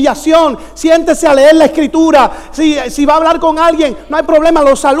humillación, siéntese a leer la escritura. Si va a hablar con alguien, no hay problema,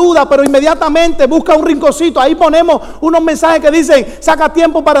 lo saluda, pero inmediatamente busca un rinconcito. Ahí ponemos unos mensajes que dicen, saca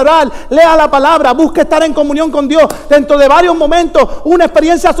tiempo para orar, lea la palabra, busque estar en comunión con Dios. Dentro de varios momentos, una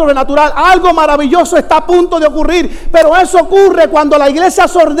experiencia sobrenatural, algo maravilloso está a punto de ocurrir. Pero eso ocurre cuando la iglesia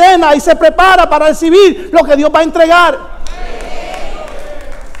se ordena y se prepara para recibir lo que Dios va a entregar.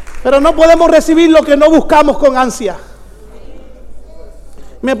 Pero no podemos recibir lo que no buscamos con ansia.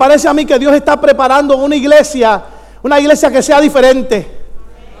 Me parece a mí que Dios está preparando una iglesia que sea diferente.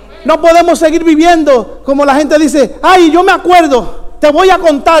 No podemos seguir viviendo como la gente dice, ay, yo me acuerdo, te voy a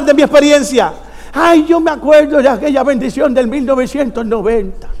contar de mi experiencia. Ay, yo me acuerdo de aquella bendición del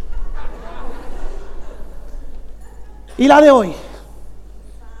 1990. Y la de hoy.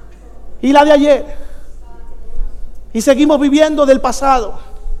 Y la de ayer. Y seguimos viviendo del pasado.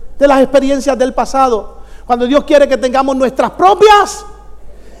 De las experiencias del pasado. Cuando Dios quiere que tengamos nuestras propias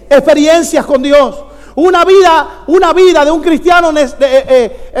experiencias con Dios. Una vida de un cristiano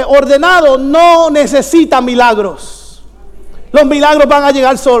ordenado no necesita milagros. Los milagros van a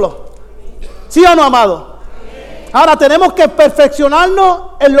llegar solos. ¿Sí o no, amado? Ahora tenemos que perfeccionarnos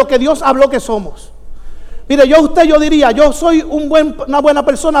en lo que Dios habló que somos. Mire, yo diría, yo soy una buena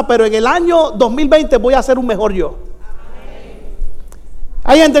persona, pero en el año 2020 voy a ser un mejor yo.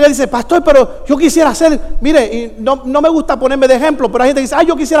 Hay gente que dice, pastor, pero yo quisiera ser, mire, y no me gusta ponerme de ejemplo, pero hay gente que dice, ay,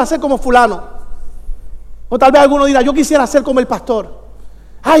 yo quisiera ser como fulano. O tal vez alguno dirá, yo quisiera ser como el pastor.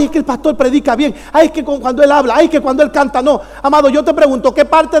 Ay, es que el pastor predica bien. Ay, es que cuando él habla, ay, que cuando él canta. No, amado, yo te pregunto, ¿qué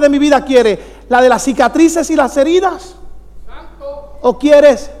parte de mi vida quieres? ¿La de las cicatrices y las heridas? ¿O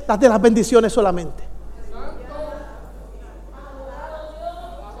quieres las de las bendiciones solamente?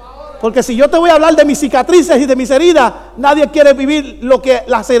 Porque si yo te voy a hablar de mis cicatrices y de mis heridas, nadie quiere vivir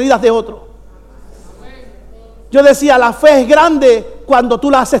las heridas de otro. Yo decía, la fe es grande cuando tú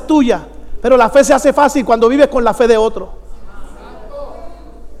la haces tuya, pero la fe se hace fácil cuando vives con la fe de otro.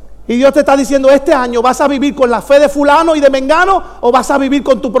 Y Dios te está diciendo, este año vas a vivir con la fe de fulano y de mengano, o vas a vivir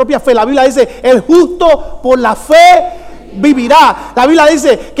con tu propia fe. La Biblia dice, el justo por la fe vivirá. La Biblia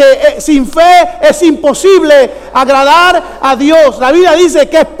dice que sin fe es imposible agradar a Dios. La Biblia dice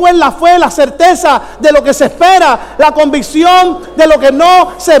que es pues la fe, la certeza de lo que se espera, la convicción de lo que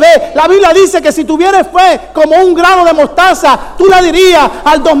no se ve. La Biblia dice que si tuvieras fe como un grano de mostaza, tú le dirías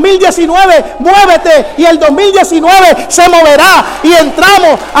al 2019, muévete, y el 2019 se moverá, y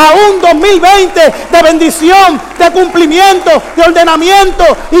entramos a un 2020 de bendición, de cumplimiento, de ordenamiento.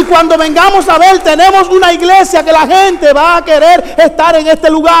 Y cuando vengamos a ver, tenemos una iglesia que la gente va a querer estar en este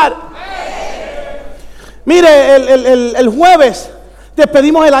lugar. Mire, el jueves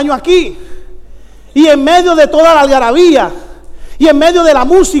despedimos el año aquí, y en medio de toda la algarabía y en medio de la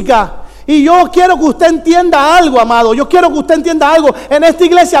música, y yo quiero que usted entienda algo, amado. Yo quiero que usted entienda algo. En esta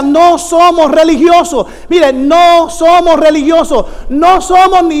iglesia no somos religiosos. Mire, no somos religiosos. No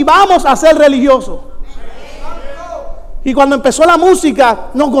somos ni vamos a ser religiosos. Y cuando empezó la música,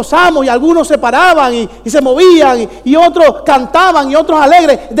 nos gozamos, y algunos se paraban y se movían, y otros cantaban, y otros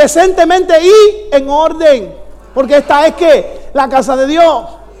alegres, decentemente y en orden. Porque esta es que la casa de Dios.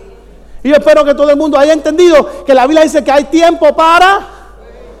 Y yo espero que todo el mundo haya entendido que la Biblia dice que hay tiempo para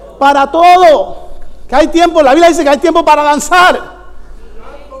todo. Que hay tiempo, la Biblia dice que hay tiempo para danzar.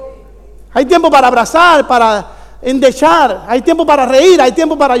 Hay tiempo para abrazar, para endechar. Hay tiempo para reír, hay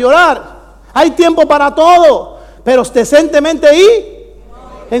tiempo para llorar. Hay tiempo para todo. Pero decentemente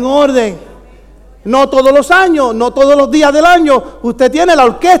y en orden. No todos los años, no todos los días del año usted tiene la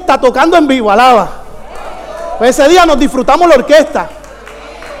orquesta tocando en vivo, alaba. Pues ese día nos disfrutamos la orquesta.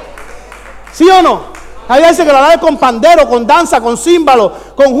 ¿Sí o no? Hay veces que lo alabe con pandero, con danza, con címbalo,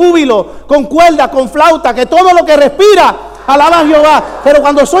 con júbilo, con cuerda, con flauta, que todo lo que respira alaba a Jehová. Pero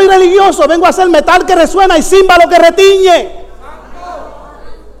cuando soy religioso, vengo a hacer metal que resuena y címbalo que retiñe.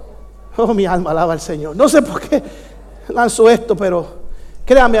 Oh, mi alma alaba al Señor. No sé por qué lanzo esto, pero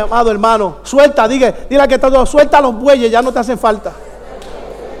créame, amado hermano, suelta, dile al que está todo, suelta los bueyes, ya no te hacen falta.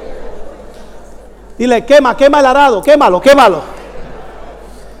 Dile, quema el arado, quémalo.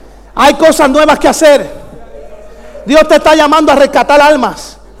 Hay cosas nuevas que hacer. Dios te está llamando a rescatar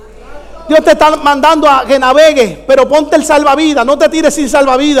almas. Dios te está mandando a que navegues, pero ponte el salvavidas, no te tires sin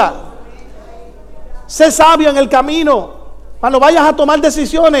salvavidas. Sé sabio en el camino. Cuando vayas a tomar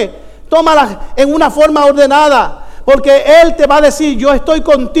decisiones, tómalas en una forma ordenada, porque Él te va a decir, yo estoy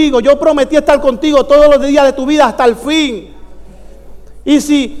contigo, yo prometí estar contigo todos los días de tu vida hasta el fin. Y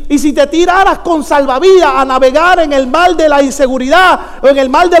si te tiraras con salvavidas a navegar en el mar de la inseguridad o en el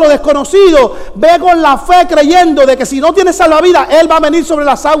mar de lo desconocido, ve con la fe creyendo de que si no tienes salvavidas, Él va a venir sobre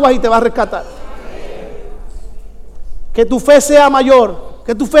las aguas y te va a rescatar. Que tu fe sea mayor,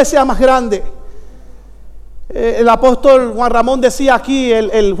 que tu fe sea más grande. El apóstol Juan Ramón decía aquí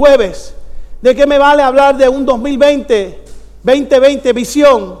el jueves, ¿de qué me vale hablar de un 2020, 2020,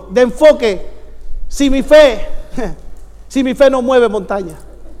 visión, de enfoque, si mi fe no mueve montaña?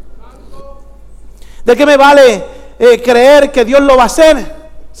 ¿De qué me vale creer que Dios lo va a hacer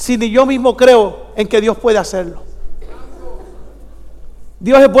si ni yo mismo creo en que Dios puede hacerlo?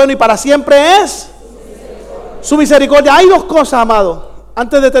 Dios es bueno y para siempre es su misericordia. Hay dos cosas, amado,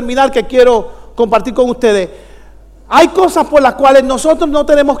 antes de terminar, que quiero compartir con ustedes. Hay cosas por las cuales nosotros no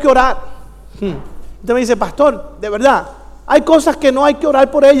tenemos que orar. Usted me dice, pastor, de verdad, hay cosas que no hay que orar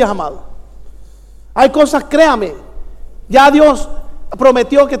por ellas, amado. Hay cosas, créame, ya Dios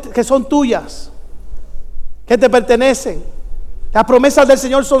prometió que son tuyas, que te pertenecen. Las promesas del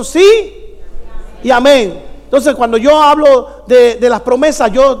Señor son sí y amén. Entonces, cuando yo hablo de las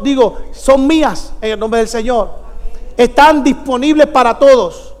promesas, yo digo, son mías en el nombre del Señor. Están disponibles para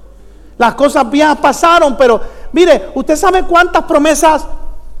todos. Las cosas viejas pasaron, pero mire, ¿usted sabe cuántas promesas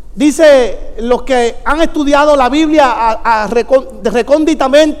dice los que han estudiado la Biblia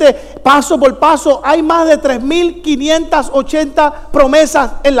recónditamente, paso por paso? Hay más de 3.580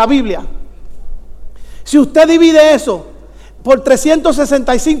 promesas en la Biblia. Si usted divide eso por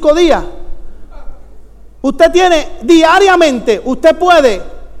 365 días, usted tiene diariamente, usted puede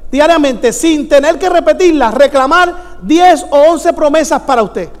diariamente, sin tener que repetirlas, reclamar 10 o 11 promesas para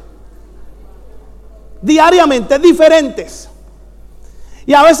usted. Diariamente, diferentes.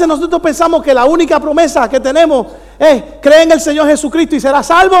 Y a veces nosotros pensamos que la única promesa que tenemos es: cree en el Señor Jesucristo y serás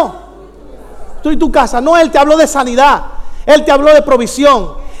salvo, tú y tu casa. No, Él te habló de sanidad, Él te habló de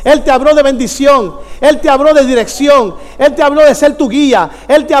provisión, Él te habló de bendición, Él te habló de dirección. Él te habló de ser tu guía.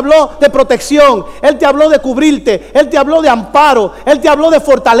 Él te habló de protección. Él te habló de cubrirte. Él te habló de amparo. Él te habló de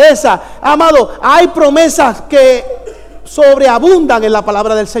fortaleza. Amado, hay promesas que sobreabundan en la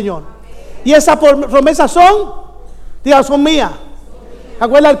palabra del Señor. Y esas promesas son, diga, son mías.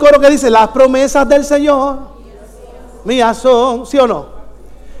 ¿Acuerda el coro que dice? Las promesas del Señor mías son, ¿sí o no?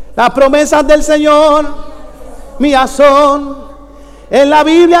 Las promesas del Señor mías son. En la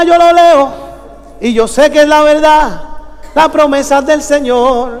Biblia yo lo leo y yo sé que es la verdad. Las promesas del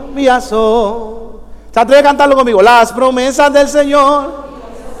Señor mías son. ¿Se atreve a cantarlo conmigo? Las promesas del Señor.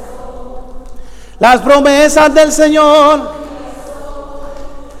 Las promesas del Señor.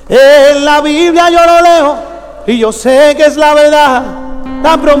 En la Biblia yo lo leo y yo sé que es la verdad.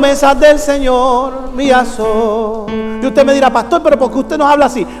 Las promesas del Señor mías son. Y usted me dirá, pastor, pero ¿por qué usted nos habla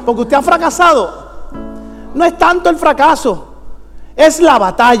así? Porque usted ha fracasado. No es tanto el fracaso, es la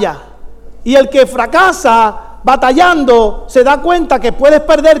batalla. Y el que fracasa batallando se da cuenta que puedes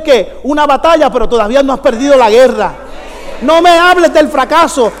perder ¿qué? Una batalla, pero todavía no has perdido la guerra. No me hables del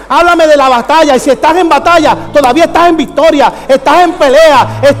fracaso, háblame de la batalla. Y si estás en batalla, todavía estás en victoria, estás en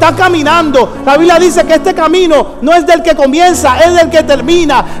pelea, estás caminando. La Biblia dice que este camino no es del que comienza, es del que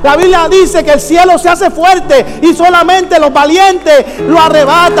termina. La Biblia dice que el cielo se hace fuerte y solamente los valientes lo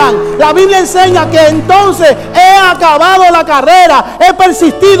arrebatan. La Biblia enseña que entonces he acabado la carrera, he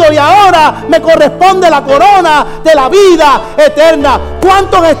persistido y ahora me corresponde la corona de la vida eterna.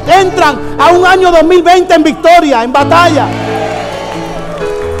 ¿Cuántos entran a un año 2020 en victoria, en batalla?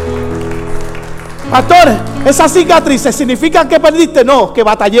 Pastor, ¿esas cicatrices significan que perdiste? No, que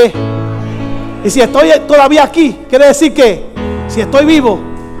batallé. Y si estoy todavía aquí, quiere decir que si estoy vivo,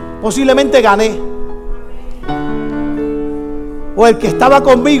 posiblemente gané. O el que estaba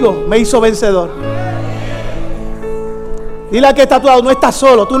conmigo me hizo vencedor. Dile al que está a tu lado, no estás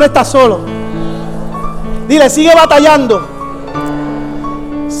solo, tú no estás solo. Dile, sigue batallando.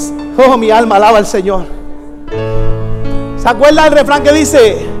 Oh, mi alma alaba al Señor. ¿Se acuerda el refrán que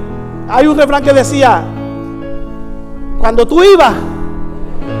dice? Hay un refrán que decía: cuando tú ibas,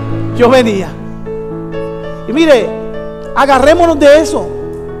 yo venía. Y mire, agarrémonos de eso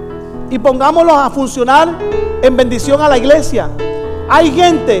y pongámoslo a funcionar en bendición a la iglesia. Hay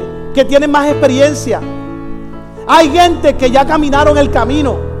gente que tiene más experiencia. Hay gente que ya caminaron el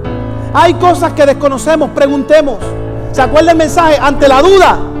camino. Hay cosas que desconocemos, preguntemos. ¿Se acuerda el mensaje? Ante la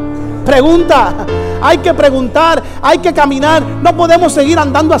duda, pregunta. Hay que preguntar, hay que caminar. No podemos seguir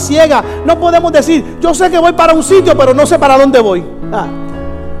andando a ciegas. No podemos decir, yo sé que voy para un sitio, pero no sé para dónde voy.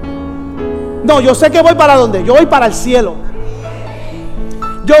 No, yo sé que voy para dónde. Yo voy para el cielo.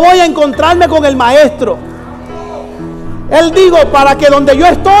 Yo voy a encontrarme con el Maestro. Él dijo, para que donde yo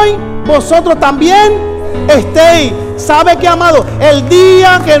estoy, vosotros también estéis. ¿Sabe qué, amado? El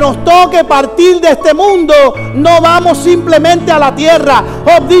día que nos toque partir de este mundo, no vamos simplemente a la tierra.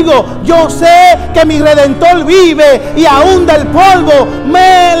 Os digo, yo sé que mi Redentor vive y aún del polvo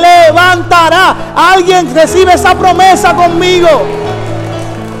me levantará. ¿Alguien recibe esa promesa conmigo?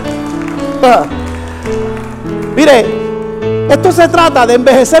 Mire, esto se trata de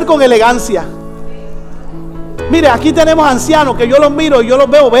envejecer con elegancia. Mire, aquí tenemos ancianos que yo los miro y yo los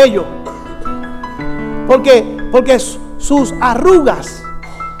veo bellos. Porque sus arrugas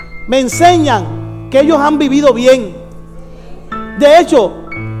me enseñan que ellos han vivido bien. De hecho,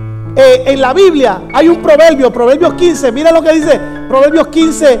 en la Biblia hay un proverbio, Proverbios 15. Mira lo que dice Proverbios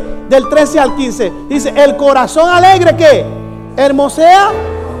 15 del 13 al 15. Dice, el corazón alegre, ¿qué? Hermosea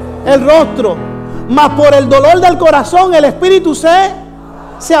el rostro, mas por el dolor del corazón el espíritu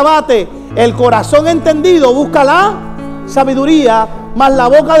se abate. El corazón entendido busca la sabiduría, mas la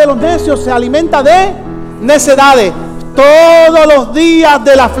boca de los necios se alimenta de necedades. Todos los días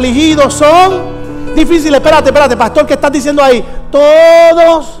del afligido son difíciles. Espérate, pastor, ¿qué estás diciendo ahí?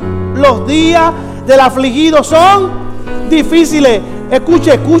 Todos los días del afligido son difíciles.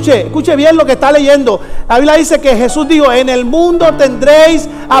 Escuche bien lo que está leyendo. La Biblia dice que Jesús dijo, en el mundo tendréis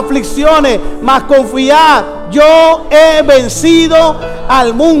aflicciones, mas confiad, yo he vencido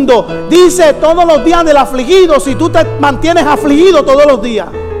al mundo. Dice todos los días del afligido, si tú te mantienes afligido todos los días.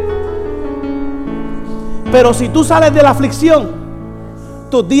 Pero si tú sales de la aflicción,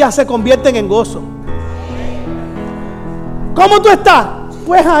 tus días se convierten en gozo. ¿Cómo tú estás?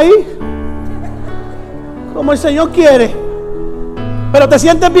 Pues ahí, como el Señor quiere. Pero te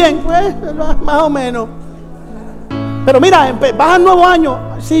sientes bien, pues más o menos. Pero mira, vas al nuevo año.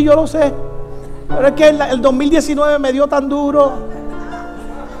 Sí, yo lo sé. Pero es que el 2019 me dio tan duro.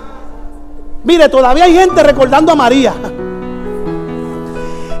 Mire, todavía hay gente recordando a María.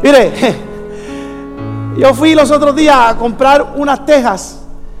 Mire, yo fui los otros días a comprar unas tejas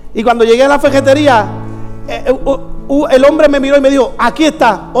Y cuando llegué a la ferretería, el hombre me miró y me dijo: aquí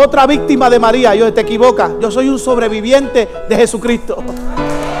está, otra víctima de María. Yo: te equivocas, yo soy un sobreviviente de Jesucristo.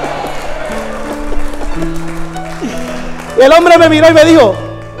 Y el hombre me miró y me dijo: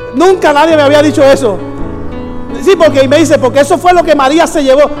 nunca nadie me había dicho eso. Sí, porque, y me dice, porque eso fue lo que María se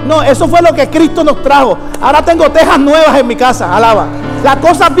llevó. No, eso fue lo que Cristo nos trajo. Ahora tengo tejas nuevas en mi casa, alaba. Las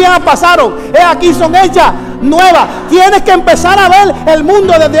cosas viejas pasaron, aquí son hechas nuevas. Tienes que empezar a ver el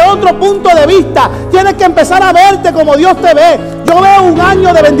mundo desde otro punto de vista. Tienes que empezar a verte como Dios te ve. Yo veo un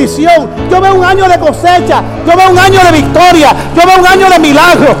año de bendición, yo veo un año de cosecha, yo veo un año de victoria, yo veo un año de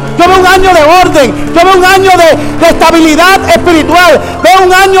milagro, yo veo un año de orden, yo veo un año de estabilidad espiritual, veo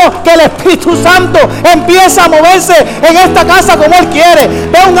un año que el Espíritu Santo empieza a moverse en esta casa como Él quiere.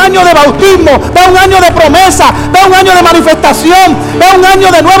 Veo un año de bautismo, veo un año de promesa, veo un año de manifestación, veo un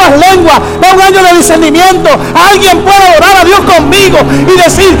año de nuevas lenguas, veo un año de discernimiento. Alguien puede adorar a Dios conmigo y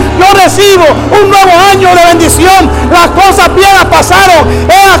decir: yo recibo un nuevo año de bendición. Las cosas viejas pasaron,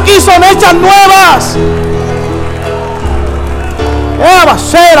 aquí son hechas nuevas.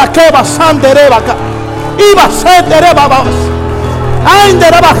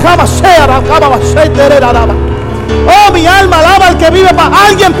 Oh, mi alma alaba al que vive.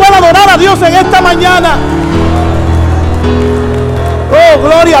 Alguien puede adorar a Dios en esta mañana. Oh,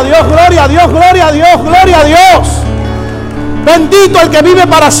 gloria a Dios, gloria a Dios, gloria a Dios, gloria a Dios. Bendito el que vive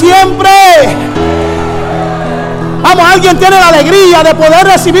para siempre. Vamos, alguien tiene la alegría de poder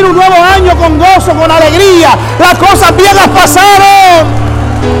recibir un nuevo año con gozo, con alegría. Las cosas viejas pasaron.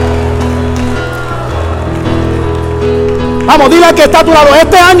 Vamos, dile al que está a tu lado: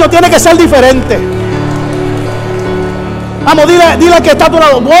 este año tiene que ser diferente. Vamos, dile al que está a tu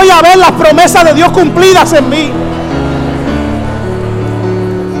lado: voy a ver las promesas de Dios cumplidas en mí.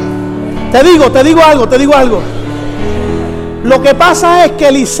 Te digo algo. Lo que pasa es que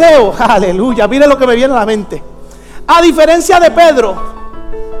Eliseo, aleluya, mire lo que me viene a la mente. A diferencia de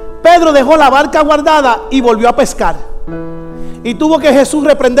Pedro dejó la barca guardada y volvió a pescar. Y tuvo que Jesús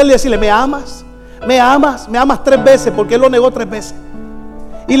reprenderle y decirle: ¿me amas? ¿Me amas? ¿Me amas 3 veces? Porque él lo negó 3 veces.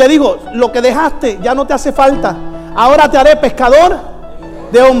 Y le dijo: lo que dejaste ya no te hace falta. Ahora te haré pescador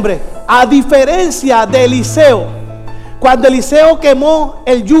de hombres. A diferencia de Eliseo, cuando Eliseo quemó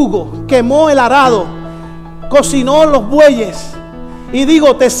el yugo, quemó el arado, cocinó los bueyes y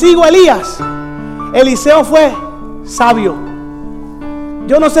digo: te sigo, Elías. Eliseo fue sabio.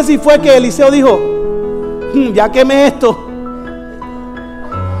 Yo no sé si fue que Eliseo dijo: ya quemé esto.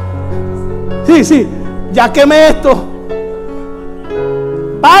 Sí, ya quemé esto.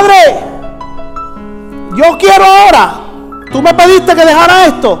 Padre, yo quiero ahora. Tú me pediste que dejara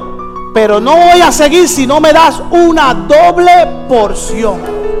esto, pero no voy a seguir si no me das una doble porción.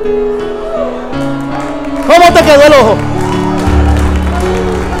 ¿Cómo te quedó el ojo?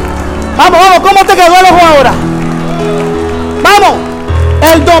 Vamos, ¿cómo te quedó el ojo ahora? Vamos,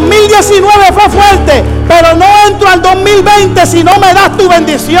 el 2019 fue fuerte, pero no entro al 2020 si no me das tu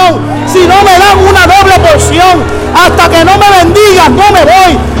bendición, si no me das una doble porción. Hasta que no me bendigas no me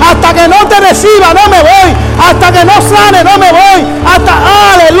voy, hasta que no te reciba no me voy, hasta que no sane no me voy,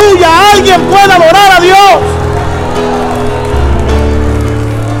 hasta, aleluya, alguien puede adorar a Dios.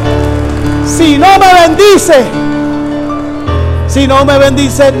 Si no me bendice, si no me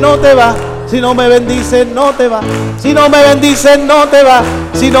bendice no te va. Si no me bendice no te va. Si no me bendice no te va.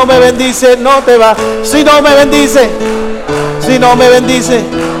 Si no me bendice no te va. Si no me bendice. Si no me bendice.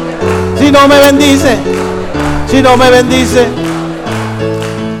 Si no me bendice. Si no me bendice.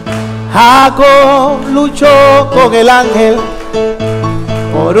 Jacob luchó con el ángel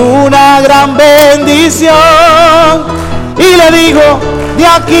por una gran bendición y le dijo: de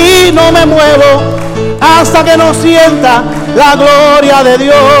aquí no me muevo hasta que no sienta la gloria de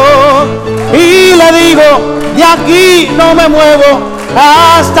Dios. Y le digo: de aquí no me muevo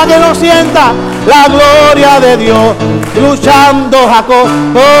hasta que no sienta la gloria de Dios. Luchando Jacob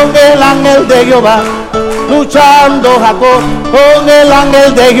con el ángel de Jehová. Luchando Jacob con el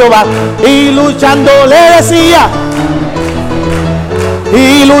ángel de Jehová. Y luchando le decía.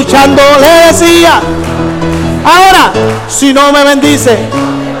 Y luchando le decía: ahora, si no me bendice,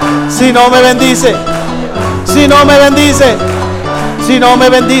 si no me bendice, si no me bendice, si no me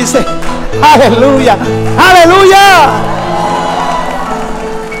bendice. Aleluya, aleluya.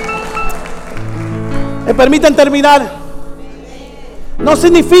 ¿Me permiten terminar? No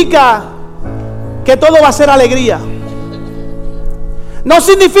significa que todo va a ser alegría. No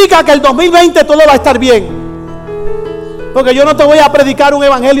significa que el 2020 todo va a estar bien. Porque yo no te voy a predicar un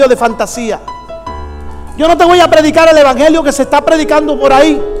evangelio de fantasía. Yo no te voy a predicar el evangelio que se está predicando por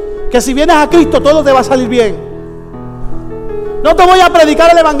ahí, que si vienes a Cristo todo te va a salir bien. No te voy a predicar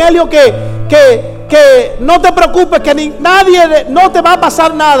el evangelio que no te preocupes, que nadie, no te va a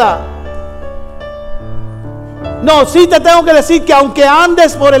pasar nada. No, sí te tengo que decir que aunque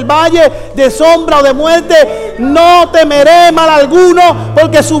andes por el valle de sombra o de muerte, no temeré mal alguno,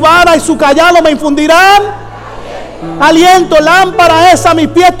 porque su vara y su cayado me infundirán aliento. Lámpara es a mis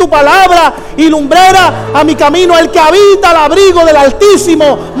pies tu palabra y lumbrera a mi camino. El que habita al abrigo del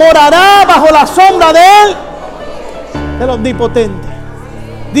Altísimo morará bajo la sombra de él, del Omnipotente.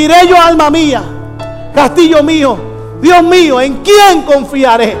 Diré yo, alma mía, castillo mío, Dios mío, ¿en quién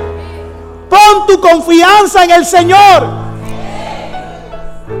confiaré? Pon tu confianza en el Señor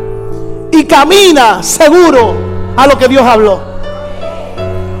y camina seguro a lo que Dios habló.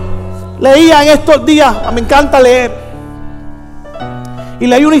 Leía en estos días, me encanta leer, y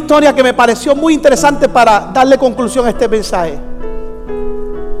leí una historia que me pareció muy interesante para darle conclusión a este mensaje.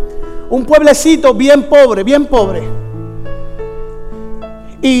 Un pueblecito bien pobre,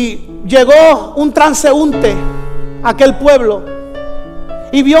 y llegó un transeúnte a aquel pueblo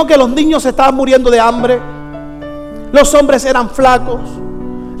y vio que los niños se estaban muriendo de hambre, los hombres eran flacos,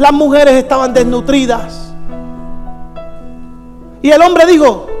 las mujeres estaban desnutridas. Y el hombre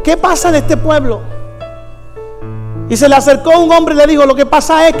dijo: ¿qué pasa en este pueblo? Y se le acercó un hombre y le dijo: lo que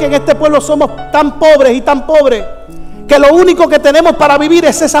pasa es que en este pueblo somos tan pobres que lo único que tenemos para vivir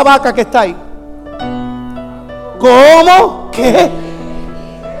es esa vaca que está ahí. ¿Cómo? ¿Qué?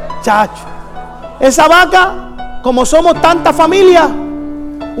 Chacho, esa vaca, como somos tanta familia,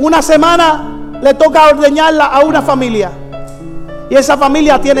 una semana le toca ordeñarla a una familia, y esa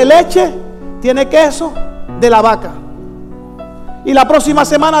familia tiene leche, tiene queso de la vaca, y la próxima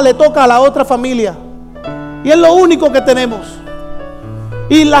semana le toca a la otra familia, y es lo único que tenemos.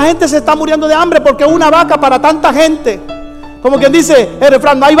 Y la gente se está muriendo de hambre porque una vaca para tanta gente, como quien dice el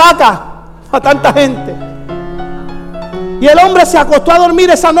refrán, no hay vaca para tanta gente. Y el hombre se acostó a dormir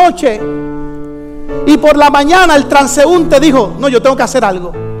esa noche, y por la mañana el transeúnte dijo: no, yo tengo que hacer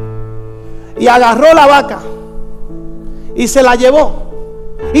algo. Y agarró la vaca y se la llevó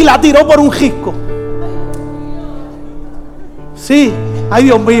y la tiró por un risco. Sí, ay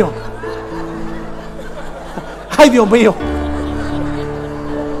Dios mío, ay Dios mío.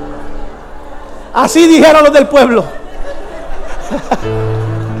 Así dijeron los del pueblo.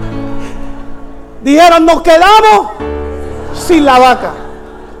 Dijeron: nos quedamos sin la vaca.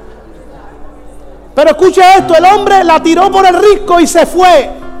 Pero escuche esto: el hombre la tiró por el risco y se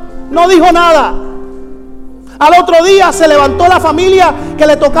fue. No dijo nada. Al otro día se levantó la familia que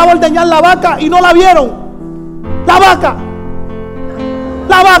le tocaba ordeñar la vaca y no la vieron. La vaca.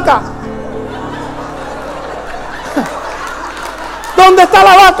 ¿Dónde está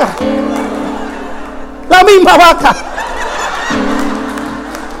la vaca? La misma vaca.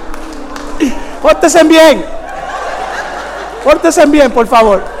 Pórtense bien, por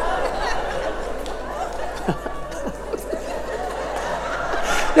favor.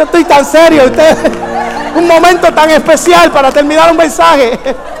 Yo estoy tan serio, ustedes, un momento tan especial para terminar un mensaje.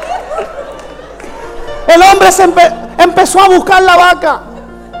 El hombre empezó a buscar la vaca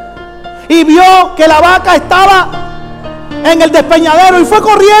y vio que la vaca estaba en el despeñadero y fue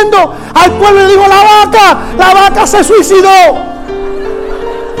corriendo al pueblo y le dijo: la vaca se suicidó.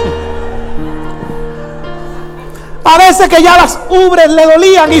 Parece que ya las ubres le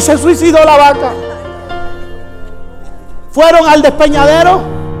dolían y se suicidó la vaca. Fueron al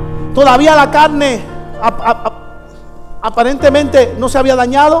despeñadero. Todavía la carne aparentemente no se había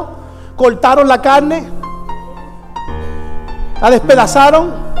dañado. Cortaron la carne, la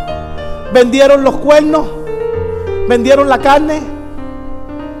despedazaron, vendieron los cuernos, vendieron la carne.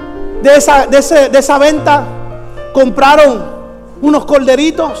 De esa venta compraron unos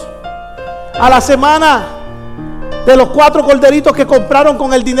corderitos. A la semana, de los 4 corderitos que compraron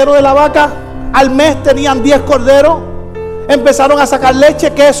con el dinero de la vaca, al mes tenían 10 corderos. Empezaron a sacar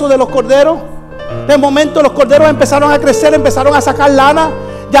leche, queso de los corderos. De momento los corderos empezaron a crecer, empezaron a sacar lana.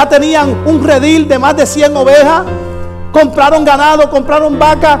 Ya tenían un redil de más de 100 ovejas. Compraron ganado, compraron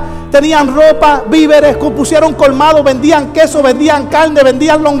vacas, tenían ropa, víveres, compusieron colmados, vendían queso, vendían carne,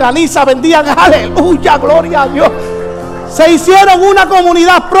 vendían longaniza, vendían, aleluya, gloria a Dios. Se hicieron una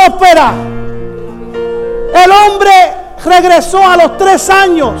comunidad próspera. El hombre regresó a los 3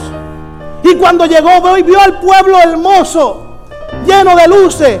 años. Y cuando llegó y vio al pueblo hermoso, lleno de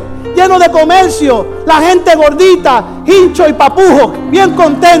luces, lleno de comercio, la gente gordita, hincho y papujo, bien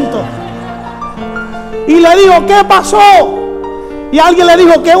contento. Y le dijo: ¿qué pasó? Y alguien le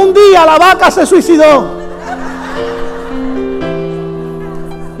dijo que un día la vaca se suicidó.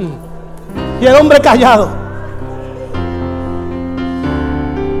 Y el hombre callado.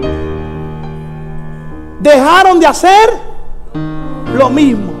 Dejaron de hacer lo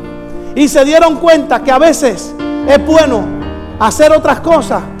mismo. Y se dieron cuenta que a veces es bueno hacer otras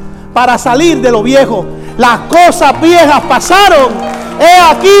cosas para salir de lo viejo. Las cosas viejas pasaron, he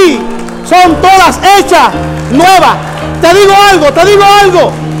aquí, son todas hechas nuevas. Te digo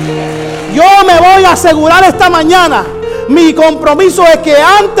algo. Yo me voy a asegurar esta mañana. Mi compromiso es que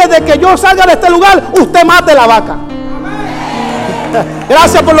antes de que yo salga de este lugar, usted mate la vaca.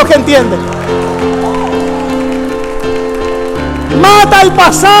 Gracias por lo que entiende. Mata el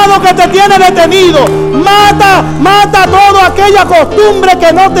pasado que te tiene detenido. Mata toda aquella costumbre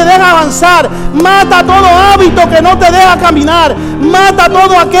que no te deja avanzar. Mata todo hábito que no te deja caminar. Mata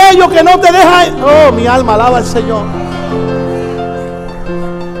todo aquello que no te deja. Oh, mi alma alaba al Señor.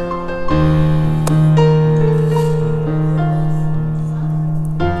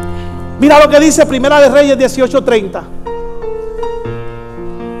 Mira lo que dice Primera de Reyes 18:30.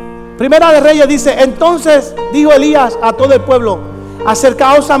 Primera de Reyes dice: entonces dijo Elías a todo el pueblo: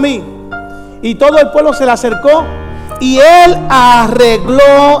 acercaos a mí. Y todo el pueblo se le acercó, y él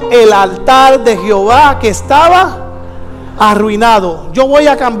arregló el altar de Jehová que estaba arruinado. Yo voy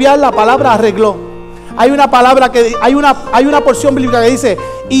a cambiar la palabra arregló. Hay una palabra que hay una porción bíblica que dice: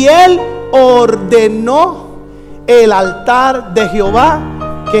 y él ordenó el altar de Jehová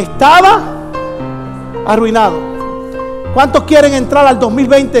que estaba arruinado. ¿Cuántos quieren entrar al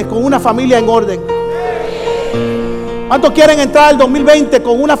 2020 con una familia en orden? ¿Cuántos quieren entrar al 2020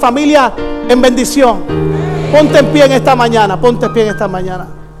 con una familia en bendición? Ponte en pie en esta mañana. Ponte en pie en esta mañana.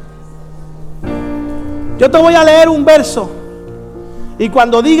 Yo te voy a leer un verso, y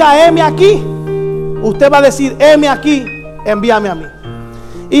cuando diga heme aquí, usted va a decir: heme aquí, envíame a mí.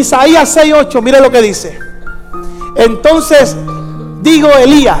 Isaías 6:8, mire lo que dice. Entonces digo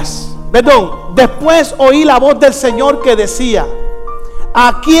después oí la voz del Señor que decía: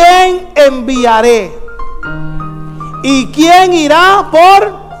 ¿a quién enviaré? ¿Y quién irá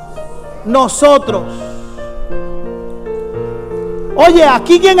por nosotros? Oye,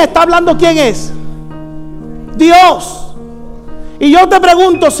 aquí quien está hablando, ¿quién es? Dios. Y yo te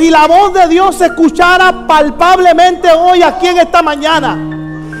pregunto, si la voz de Dios se escuchara palpablemente hoy aquí en esta mañana,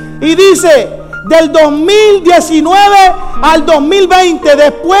 y dice: del 2019 al 2020,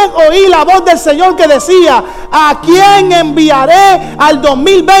 después oí la voz del Señor que decía: ¿a quién enviaré al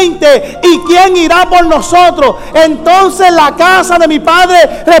 2020? ¿Y quién irá por nosotros? Entonces la casa de mi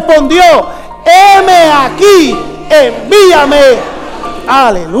padre respondió: heme aquí, envíame.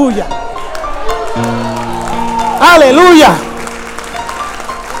 Aleluya. Aleluya.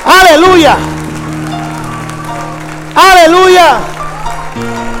 Aleluya. Aleluya.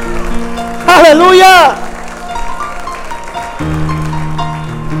 Aleluya.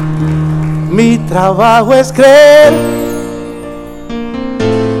 Mi trabajo es creer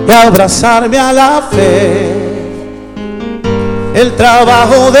y abrazarme a la fe. El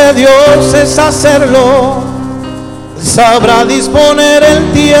trabajo de Dios es hacerlo. Sabrá disponer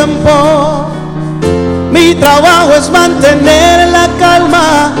el tiempo. Mi trabajo es mantener la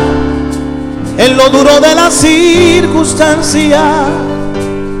calma en lo duro de la circunstancia.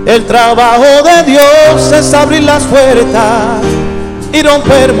 El trabajo de Dios es abrir las puertas y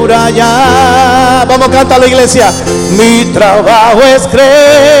romper murallas. Vamos a cantar a la iglesia. Mi trabajo es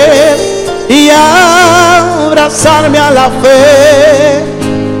creer y abrazarme a la fe.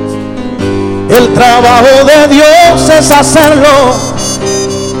 El trabajo de Dios es hacerlo.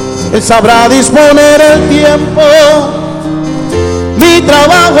 Él sabrá disponer el tiempo. Mi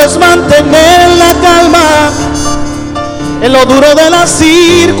trabajo es mantener la calma en lo duro de las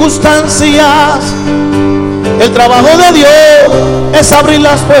circunstancias. El trabajo de Dios es abrir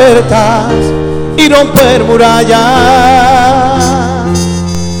las puertas y romper murallas.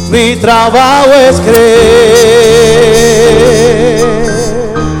 Mi trabajo es creer.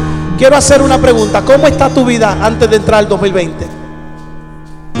 Quiero hacer una pregunta. ¿Cómo está tu vida antes de entrar al 2020?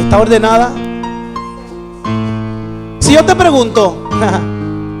 ¿Está ordenada? Si yo te pregunto,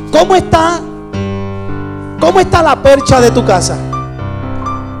 ¿cómo está la percha de tu casa?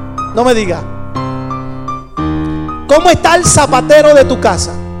 No me diga. ¿Cómo está el zapatero de tu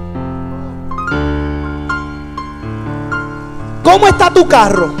casa? ¿Cómo está tu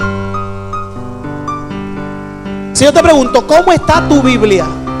carro? Si yo te pregunto, ¿cómo está tu Biblia?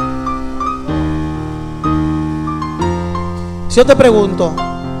 Si yo te pregunto,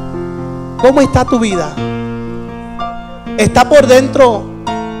 ¿cómo está tu vida? ¿Está por dentro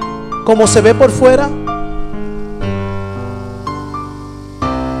como se ve por fuera?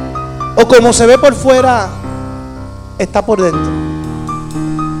 ¿O como se ve por fuera está por dentro?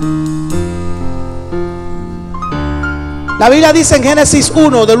 La Biblia dice en Génesis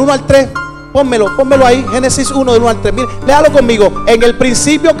 1, del 1 al 3, Pónmelo ahí. Génesis 1, del 1 al 3. Mire, léalo conmigo. En el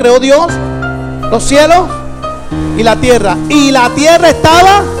principio creó Dios los cielos y la tierra. Y la tierra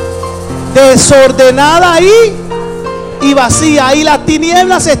estaba desordenada y vacía. Y las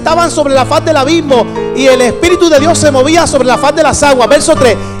tinieblas estaban sobre la faz del abismo. Y el Espíritu de Dios se movía sobre la faz de las aguas. Verso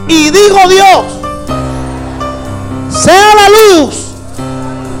 3. Y dijo Dios: sea la luz.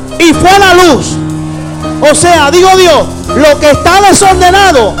 Y fue la luz. O sea, dijo Dios, lo que está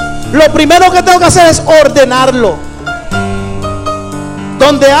desordenado, lo primero que tengo que hacer es ordenarlo.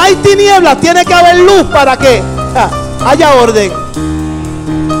 Donde hay tinieblas tiene que haber luz para que haya orden.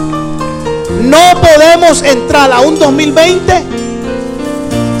 No podemos entrar a un 2020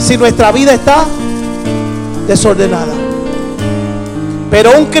 si nuestra vida está desordenada.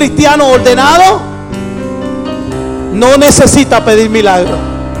 Pero un cristiano ordenado no necesita pedir milagros.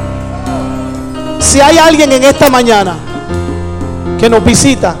 Si hay alguien en esta mañana que nos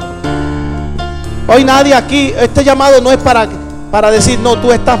visita, hoy nadie aquí, este llamado no es para decir, no,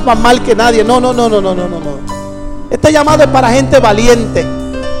 tú estás más mal que nadie. No. Este llamado es para gente valiente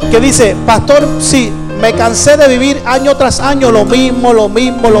que dice: pastor, sí, me cansé de vivir año tras año lo mismo,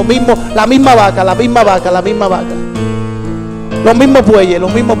 la misma vaca, los mismos bueyes,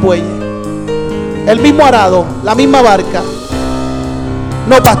 el mismo arado, la misma barca.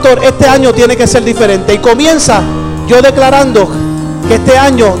 No, pastor, este año tiene que ser diferente. Y comienza yo declarando que este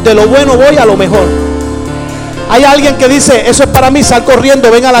año de lo bueno voy a lo mejor. Hay alguien que dice: eso es para mí, sal corriendo,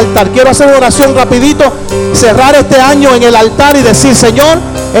 ven al altar. Quiero hacer una oración rapidito, cerrar este año en el altar y decir: Señor,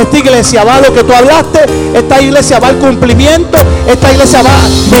 esta iglesia va a lo que tú hablaste, esta iglesia va al cumplimiento, esta iglesia va.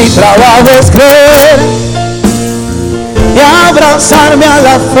 Mi trabajo es creer y abrazarme a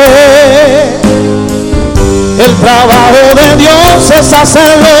la fe. El trabajo de Dios es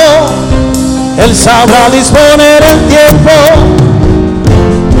hacerlo. Él sabrá disponer el tiempo.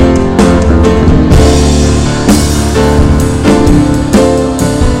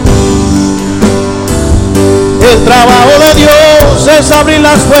 El trabajo de Dios es abrir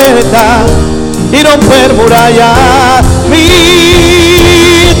las puertas y romper murallas.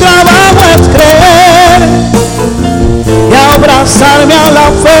 Mi trabajo es creer y abrazarme a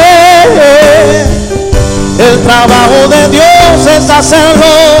la fe. El trabajo de Dios es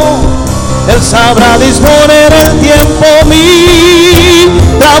hacerlo. Él sabrá disponer el tiempo. Mi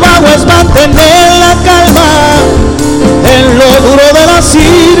trabajo es mantener la calma en lo duro de la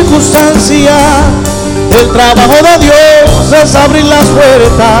circunstancia. El trabajo de Dios es abrir las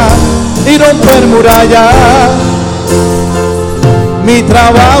puertas y romper murallas. Mi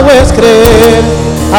trabajo es creer